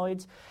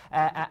carcinoids.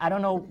 I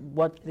don't know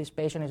what this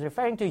patient is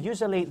referring to.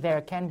 Usually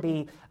there can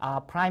be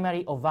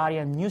primary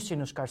ovarian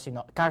mucinous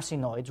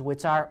carcinoids,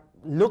 which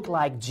look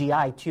like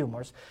GI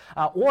tumors,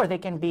 or they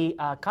can be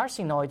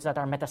carcinoids that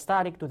are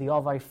metastatic to the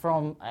ovary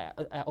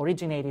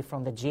originated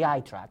from the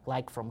GI tract,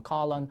 like from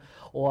colon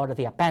or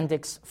the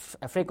appendix.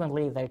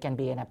 Frequently there can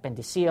be an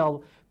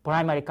appendiceal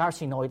primary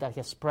carcinoid that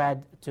has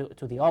spread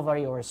to the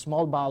ovary, or a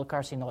small bowel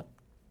carcinoid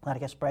that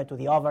has spread to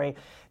the ovary.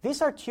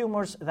 These are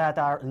tumors that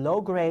are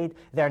low-grade.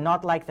 They're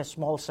not like the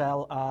small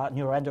cell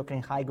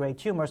neuroendocrine high-grade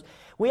tumors.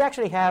 We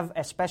actually have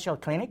a special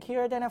clinic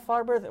here at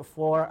Dana-Farber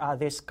for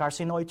these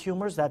carcinoid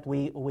tumors that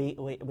we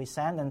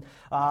send,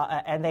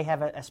 and they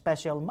have a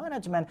special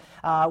management,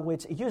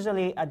 which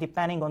usually,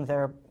 depending on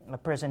their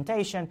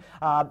presentation,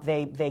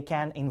 they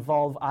can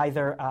involve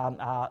either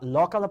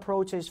local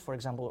approaches, for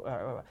example,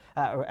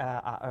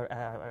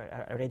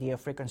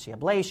 radiofrequency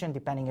ablation,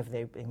 depending if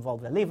they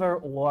involve the liver,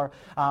 or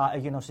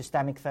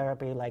systemic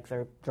therapy, like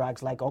there are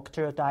drugs like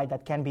octreotide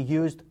that can be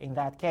used in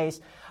that case.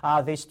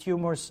 These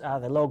tumors,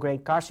 the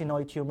low-grade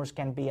carcinoid tumors,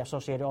 can be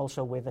associated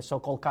also with the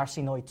so-called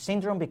carcinoid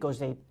syndrome, because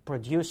they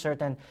produce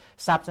certain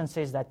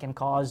substances that can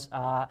cause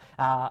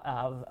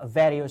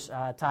various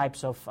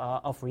types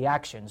of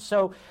reactions.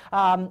 So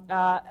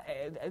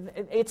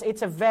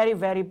it's a very,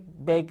 very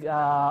big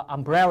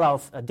umbrella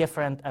of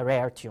different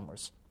rare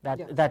tumors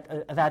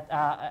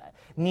that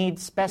need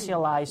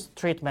specialized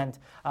treatment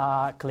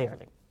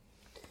clearly.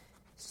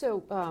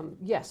 So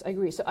yes, I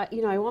agree. So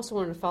I also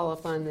wanted to follow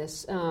up on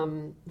this,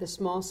 the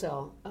small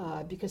cell,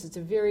 because it's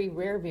a very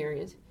rare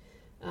variant.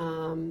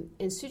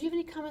 And Sue, do you have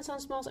any comments on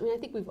small cell? I mean, I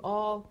think we've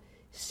all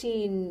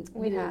seen,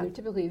 they're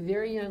typically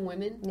very young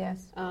women.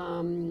 Yes.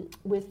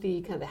 With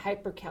the kind of the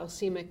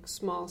hypercalcemic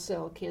small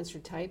cell cancer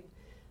type.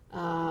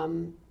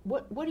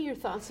 What are your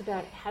thoughts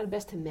about how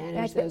best to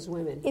manage those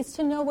women? It's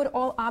to know what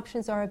all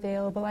options are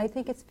available. I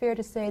think it's fair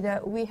to say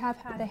that we have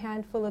had a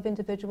handful of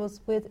individuals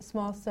with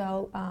small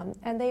cell,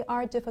 and they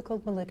are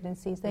difficult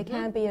malignancies. They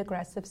can be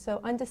aggressive.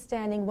 So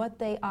understanding what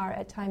they are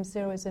at time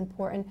zero is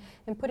important.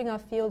 And putting our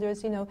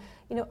fielders,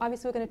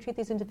 obviously we're going to treat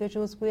these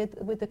individuals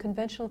with the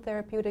conventional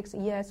therapeutics.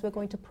 Yes, we're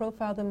going to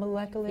profile them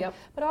molecularly,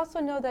 but also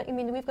know that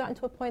we've gotten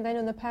to a point. I know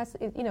in the past,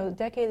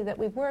 decade that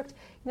we've worked,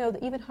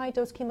 even high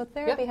dose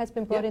chemotherapy has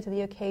been brought into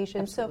the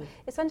occasion. Absolutely. So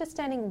it's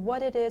understanding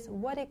what it is,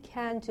 what it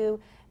can do,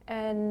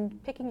 and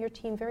picking your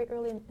team very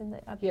early in the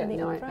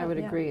upfront. I would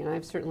agree, and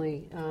I've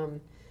certainly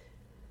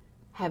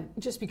have,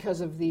 just because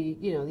of the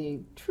the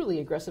truly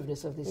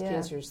aggressiveness of these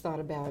cancers, thought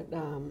about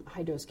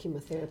high dose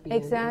chemotherapy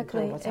and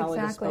kind of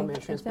autologous bone marrow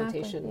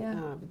transplantation,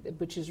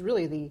 which is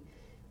really the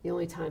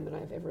only time that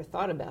I've ever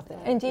thought about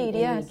that. Indeed,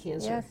 in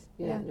cancer.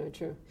 Yes. No,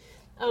 true.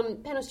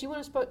 Panos, do you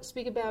want to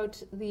speak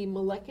about the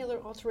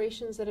molecular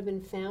alterations that have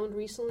been found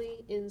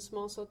recently in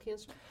small cell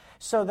cancer?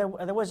 So there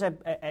was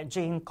a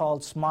gene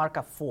called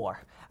SMARCA4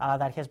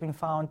 that has been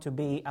found to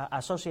be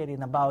associated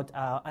in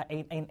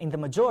the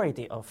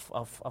majority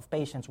of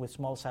patients with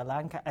small cell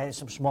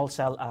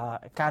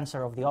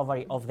cancer of the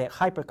ovary of the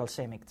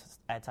hypercalcemic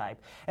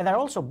type. And they're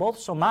also both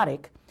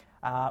somatic,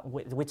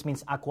 which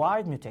means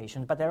acquired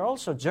mutations, but they're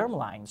also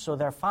germline. So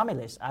their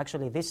families,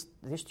 actually, this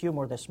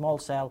tumor, the small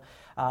cell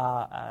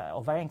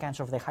ovarian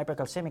cancer of the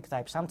hypercalcemic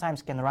type,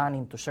 sometimes can run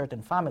into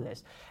certain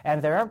families.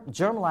 And there are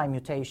germline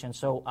mutations,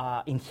 so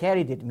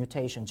inherited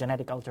mutations,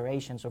 genetic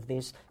alterations of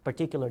this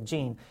particular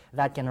gene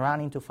that can run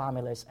into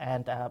families,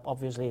 and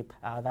obviously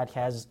that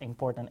has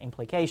important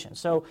implications.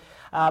 So,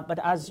 but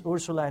as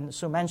Ursula and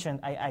Sue mentioned,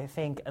 I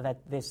think that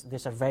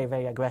these are very,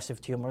 very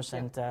aggressive tumors,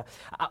 and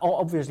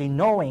obviously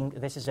knowing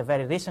this is a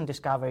very recent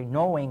discovery,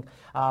 knowing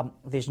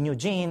this new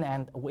gene,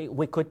 and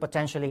we could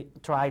potentially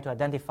try to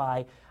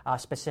identify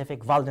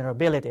specific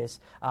vulnerabilities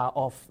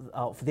of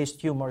these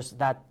tumors,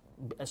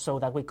 so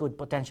that we could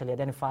potentially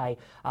identify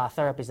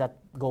therapies that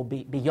go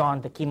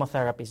beyond the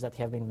chemotherapies that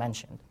have been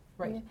mentioned.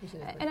 Right. Yeah.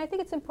 Exactly. And I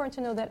think it's important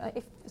to know that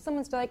if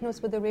someone's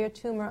diagnosed with a rare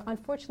tumor,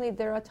 unfortunately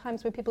there are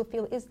times where people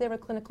feel, is there a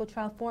clinical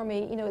trial for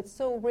me? It's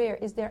so rare.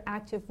 Is there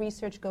active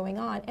research going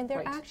on? And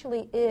there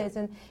actually is.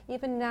 And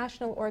even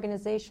national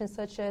organizations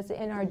such as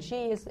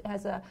NRG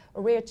has a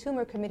rare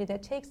tumor committee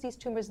that takes these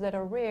tumors that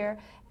are rare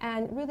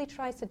and really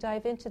tries to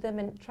dive into them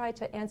and try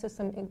to answer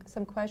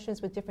some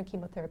questions with different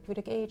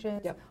chemotherapeutic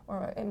agents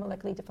or in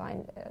molecularly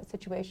defined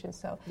situations.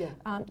 So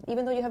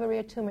even though you have a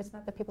rare tumor, it's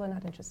not that people are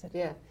not interested.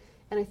 Yeah.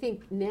 And I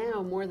think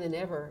now more than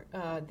ever,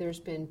 there's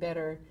been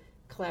better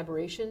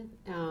collaboration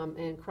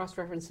and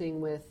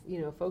cross-referencing with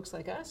folks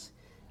like us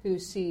who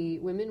see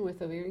women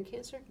with ovarian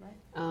cancer,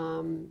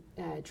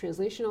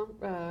 translational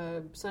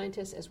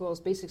scientists as well as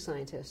basic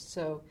scientists.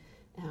 So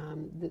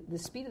the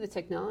speed of the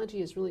technology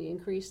has really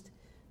increased.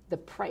 The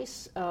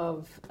price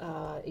of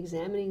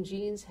examining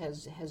genes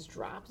has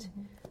dropped,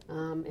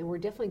 and we're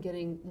definitely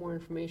getting more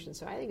information.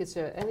 So I think it's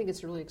a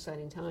really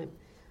exciting time.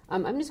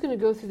 I'm just going to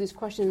go through these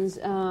questions.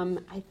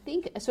 I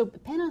think so.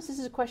 Panos, this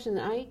is a question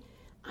that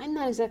I'm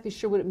not exactly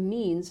sure what it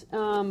means, but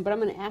I'm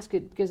going to ask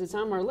it because it's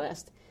on our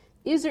list.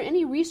 Is there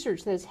any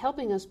research that is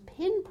helping us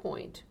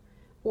pinpoint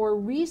or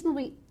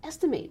reasonably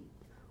estimate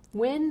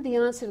when the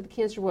onset of the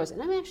cancer was?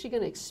 And I'm actually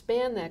going to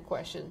expand that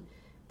question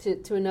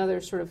to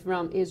another sort of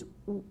realm, is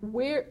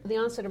where the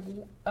onset of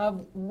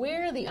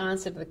the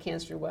onset of the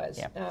cancer was,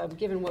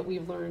 given what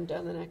we've learned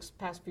in the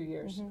past few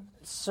years.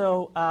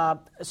 So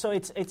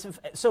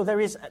there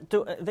is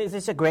this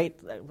is a great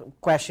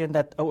question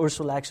that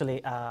Ursula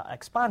actually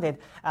expanded.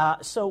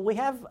 So we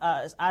have,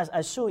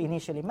 as Sue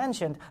initially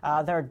mentioned,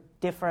 there are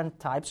different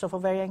types of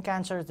ovarian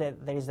cancer. There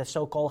is the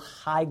so-called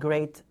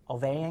high-grade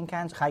ovarian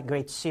cancer,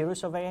 high-grade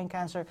serous ovarian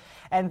cancer,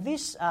 and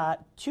this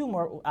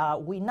tumor,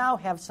 we now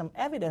have some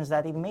evidence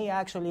that it may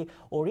actually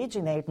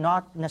originate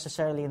not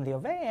necessarily in the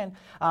ovarian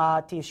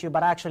tissue,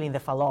 but actually in the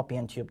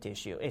fallopian tube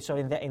tissue. So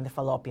in the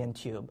fallopian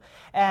tube,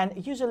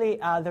 and usually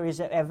there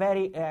is a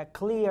very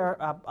clear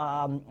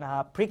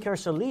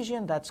precursor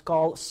lesion that's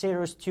called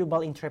serous tubal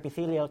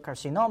intraepithelial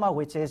carcinoma,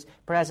 which is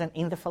present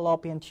in the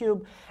fallopian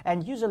tube,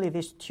 and usually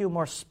this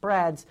tumor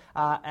spreads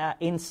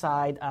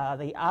inside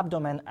the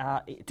abdomen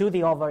to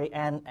the ovary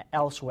and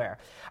elsewhere.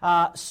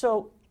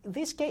 So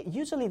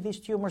usually these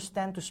tumors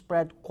tend to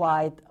spread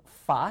quite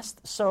fast,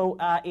 so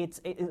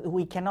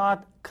we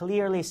cannot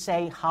clearly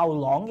say how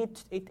long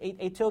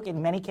it took.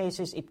 In many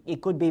cases,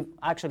 it could be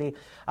actually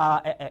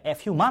a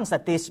few months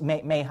that this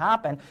may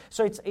happen.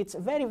 So it's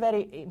very,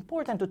 very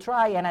important to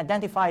try and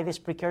identify these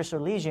precursor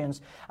lesions,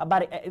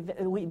 but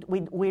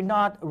we're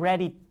not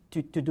ready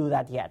to do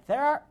that yet.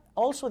 There are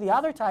also the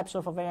other types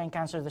of ovarian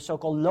cancer, the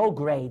so-called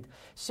low-grade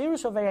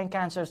serous ovarian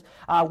cancers,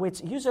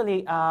 which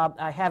usually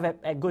have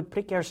a good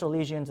precursor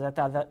lesions that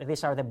are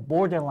these are the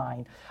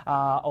borderline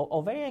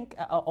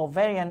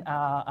ovarian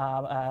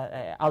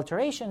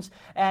alterations,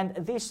 and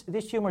these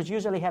tumors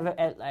usually have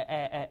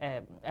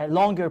a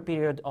longer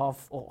period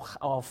of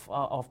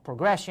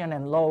progression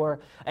and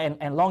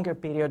longer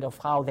period of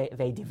how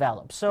they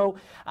develop. So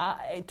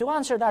to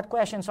answer that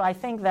question, so I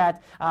think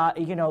that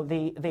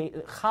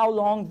the how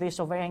long this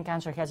ovarian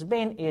cancer has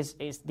been is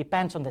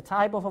depends on the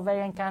type of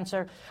ovarian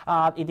cancer.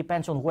 It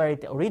depends on where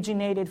it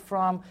originated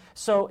from.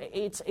 So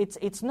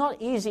it's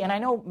not easy, and I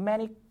know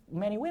many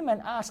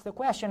women ask the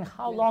question,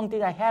 how long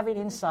did I have it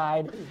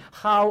inside?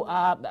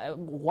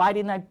 Why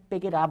didn't I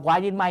pick it up? Why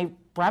did my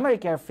primary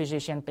care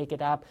physician pick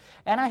it up?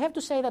 And I have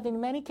to say that in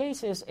many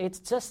cases, it's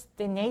just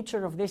the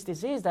nature of this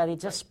disease that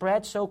it just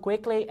spreads so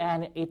quickly,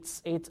 and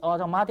it's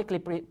automatically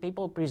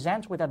people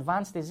present with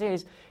advanced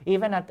disease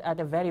even at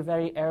a very,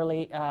 very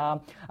early,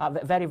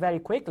 very, very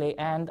quickly.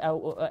 And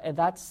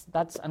that's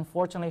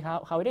unfortunately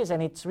how it is.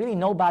 And it's really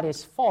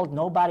nobody's fault.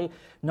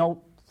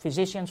 No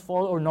physician's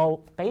fault or no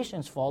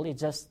patient's fault.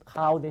 It's just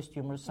how these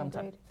tumors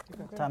sometimes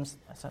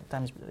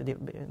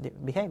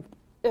behave.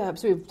 So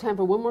we have time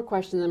for one more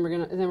question, then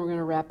we're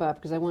gonna wrap up,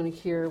 because I want to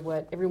hear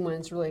what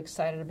everyone's really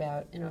excited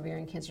about in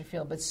ovarian cancer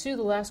field. But Sue,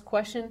 the last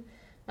question,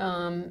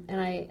 and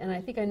I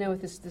think I know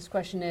what this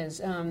question is.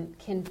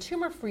 Can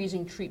tumor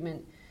freezing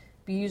treatment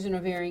be used in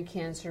ovarian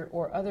cancer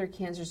or other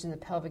cancers in the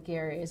pelvic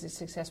area? Is it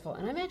successful?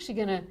 And I'm actually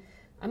gonna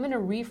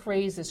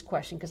rephrase this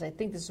question, because I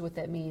think this is what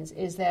that means.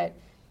 Is that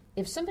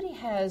if somebody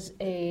has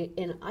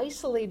an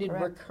isolated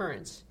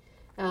recurrence,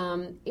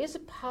 is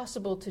it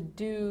possible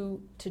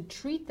to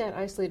treat that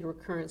isolated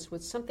recurrence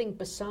with something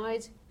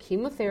besides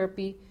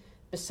chemotherapy,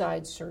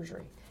 besides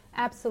surgery?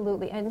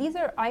 Absolutely, and these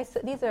are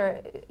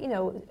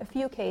a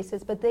few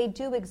cases, but they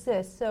do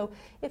exist. So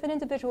if an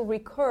individual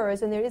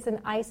recurs and there is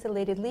an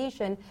isolated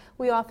lesion,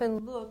 we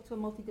often look to a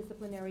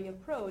multidisciplinary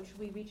approach.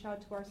 We reach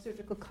out to our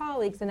surgical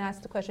colleagues and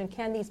ask the question,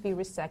 can these be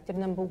resected,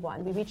 number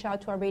one? We reach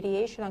out to our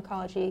radiation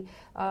oncology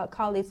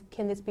colleagues,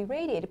 can this be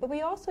radiated? But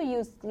we also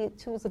use the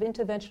tools of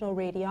interventional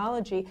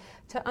radiology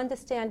to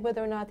understand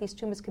whether or not these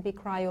tumors can be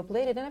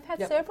cryoablated. And I've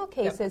had several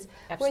cases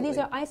where these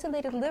are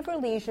isolated liver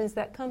lesions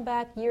that come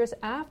back years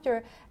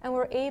after, and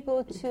we're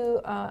able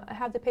to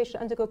have the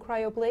patient undergo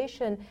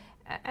cryoablation,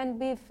 and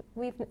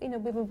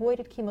we've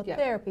avoided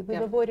chemotherapy,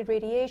 we've avoided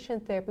radiation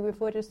therapy, we've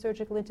avoided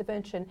surgical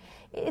intervention.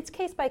 It's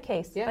case by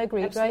case, I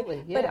agree, right?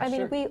 Yeah, but I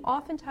mean, we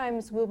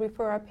oftentimes will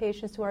refer our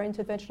patients to our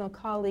interventional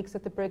colleagues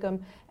at the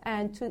Brigham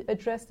and to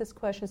address this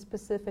question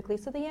specifically.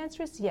 So the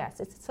answer is yes,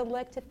 it's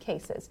selective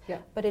cases,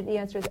 but the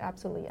answer is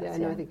absolutely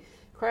yes. I think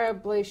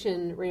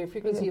cryoablation,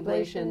 radiofrequency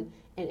ablation,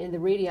 and the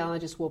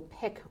radiologist will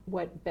pick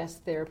what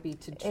best therapy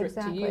to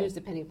use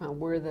depending upon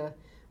where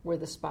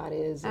the spot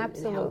is and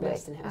how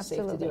best and how safe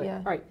to do it.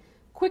 All right,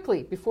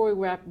 quickly, before we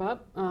wrap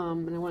up,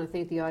 and I want to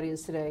thank the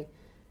audience today,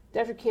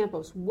 Dr.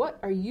 Campos, what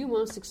are you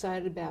most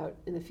excited about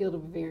in the field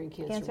of ovarian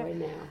cancer right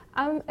now?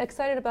 I'm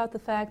excited about the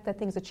fact that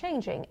things are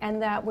changing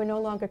and that we're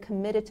no longer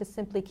committed to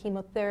simply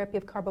chemotherapy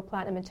of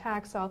carboplatin and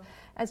Taxol.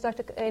 As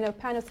Dr.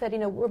 Panos said,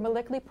 we're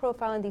molecularly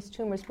profiling these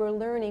tumors. We're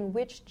learning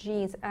which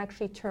genes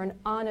actually turn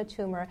on a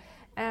tumor.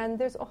 And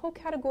there's a whole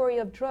category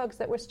of drugs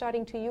that we're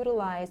starting to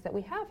utilize, that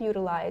we have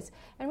utilized,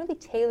 and really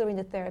tailoring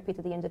the therapy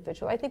to the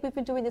individual. I think we've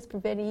been doing this for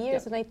many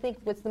years, and I think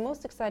what's the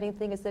most exciting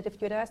thing is that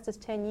if you had asked us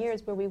 10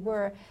 years where we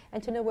were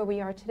and to know where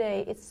we are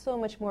today, it's so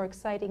much more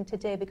exciting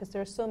today because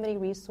there are so many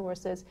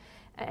resources,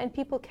 and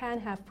people can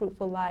have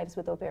fruitful lives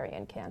with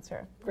ovarian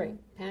cancer. Great.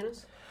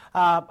 Panos?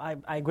 I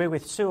agree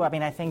with Sue. I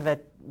mean, I think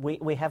that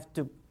we have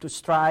to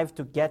strive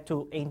to get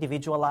to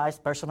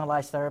individualized,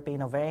 personalized therapy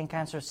in ovarian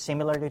cancer,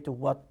 similarly to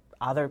what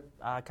other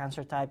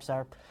cancer types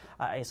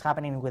is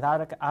happening with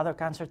other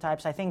cancer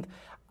types. I think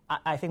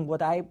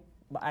what I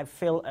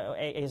feel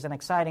is an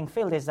exciting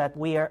field is that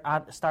we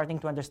are starting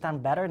to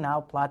understand better now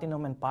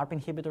platinum and PARP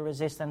inhibitor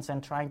resistance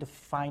and trying to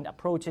find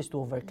approaches to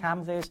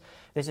overcome this.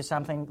 This is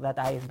something that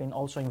I have been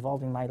also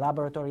involved in my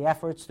laboratory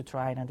efforts to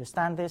try and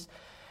understand this.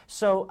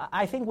 So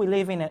I think we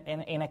live in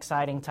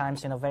exciting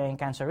times in ovarian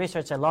cancer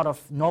research. A lot of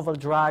novel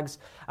drugs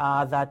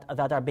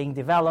that are being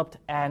developed,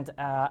 and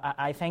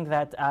I think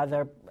that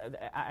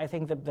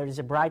there is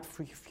a bright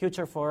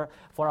future for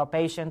our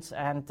patients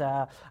and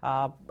to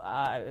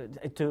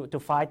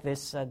fight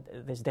this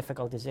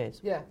difficult disease.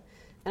 Yeah,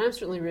 and I'm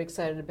certainly really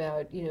excited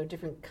about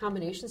different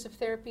combinations of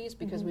therapies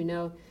because we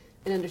know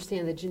and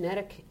understand the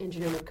genetic and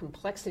genomic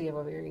complexity of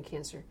ovarian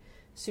cancer.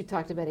 Sue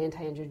talked about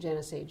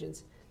anti-androgenous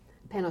agents.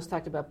 Panos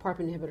talked about PARP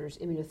inhibitors,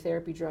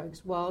 immunotherapy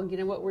drugs. Well, you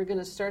know what? We're going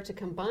to start to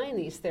combine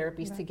these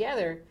therapies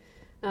together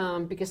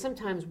because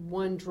sometimes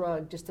one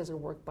drug just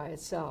doesn't work by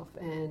itself.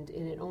 And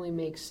it only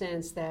makes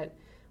sense that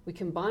we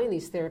combine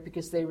these therapies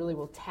because they really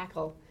will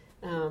tackle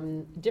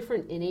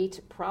different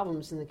innate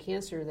problems in the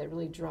cancer that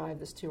really drive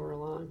this tumor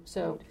along.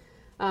 So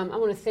I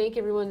want to thank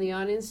everyone in the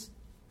audience.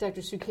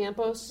 Dr. Sue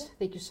Campos,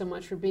 thank you so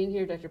much for being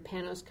here. Dr.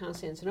 Panos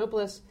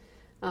Konstantinopoulos,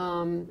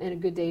 and a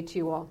good day to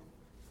you all.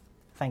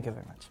 Thank you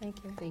very much.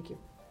 Thank you. Thank you.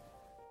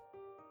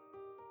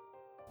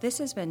 This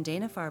has been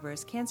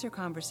Dana-Farber's Cancer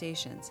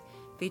Conversations,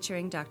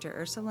 featuring Dr.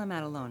 Ursula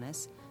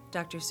Matulonis,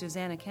 Dr.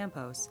 Susana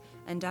Campos,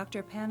 and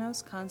Dr.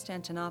 Panos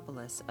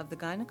Konstantinopoulos of the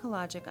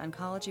Gynecologic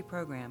Oncology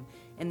Program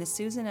in the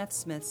Susan F.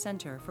 Smith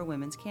Center for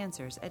Women's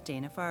Cancers at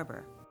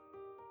Dana-Farber.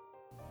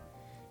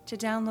 To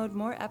download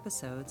more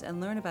episodes and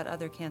learn about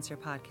other cancer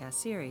podcast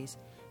series,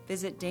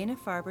 visit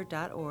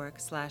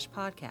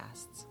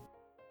danafarber.org/podcasts.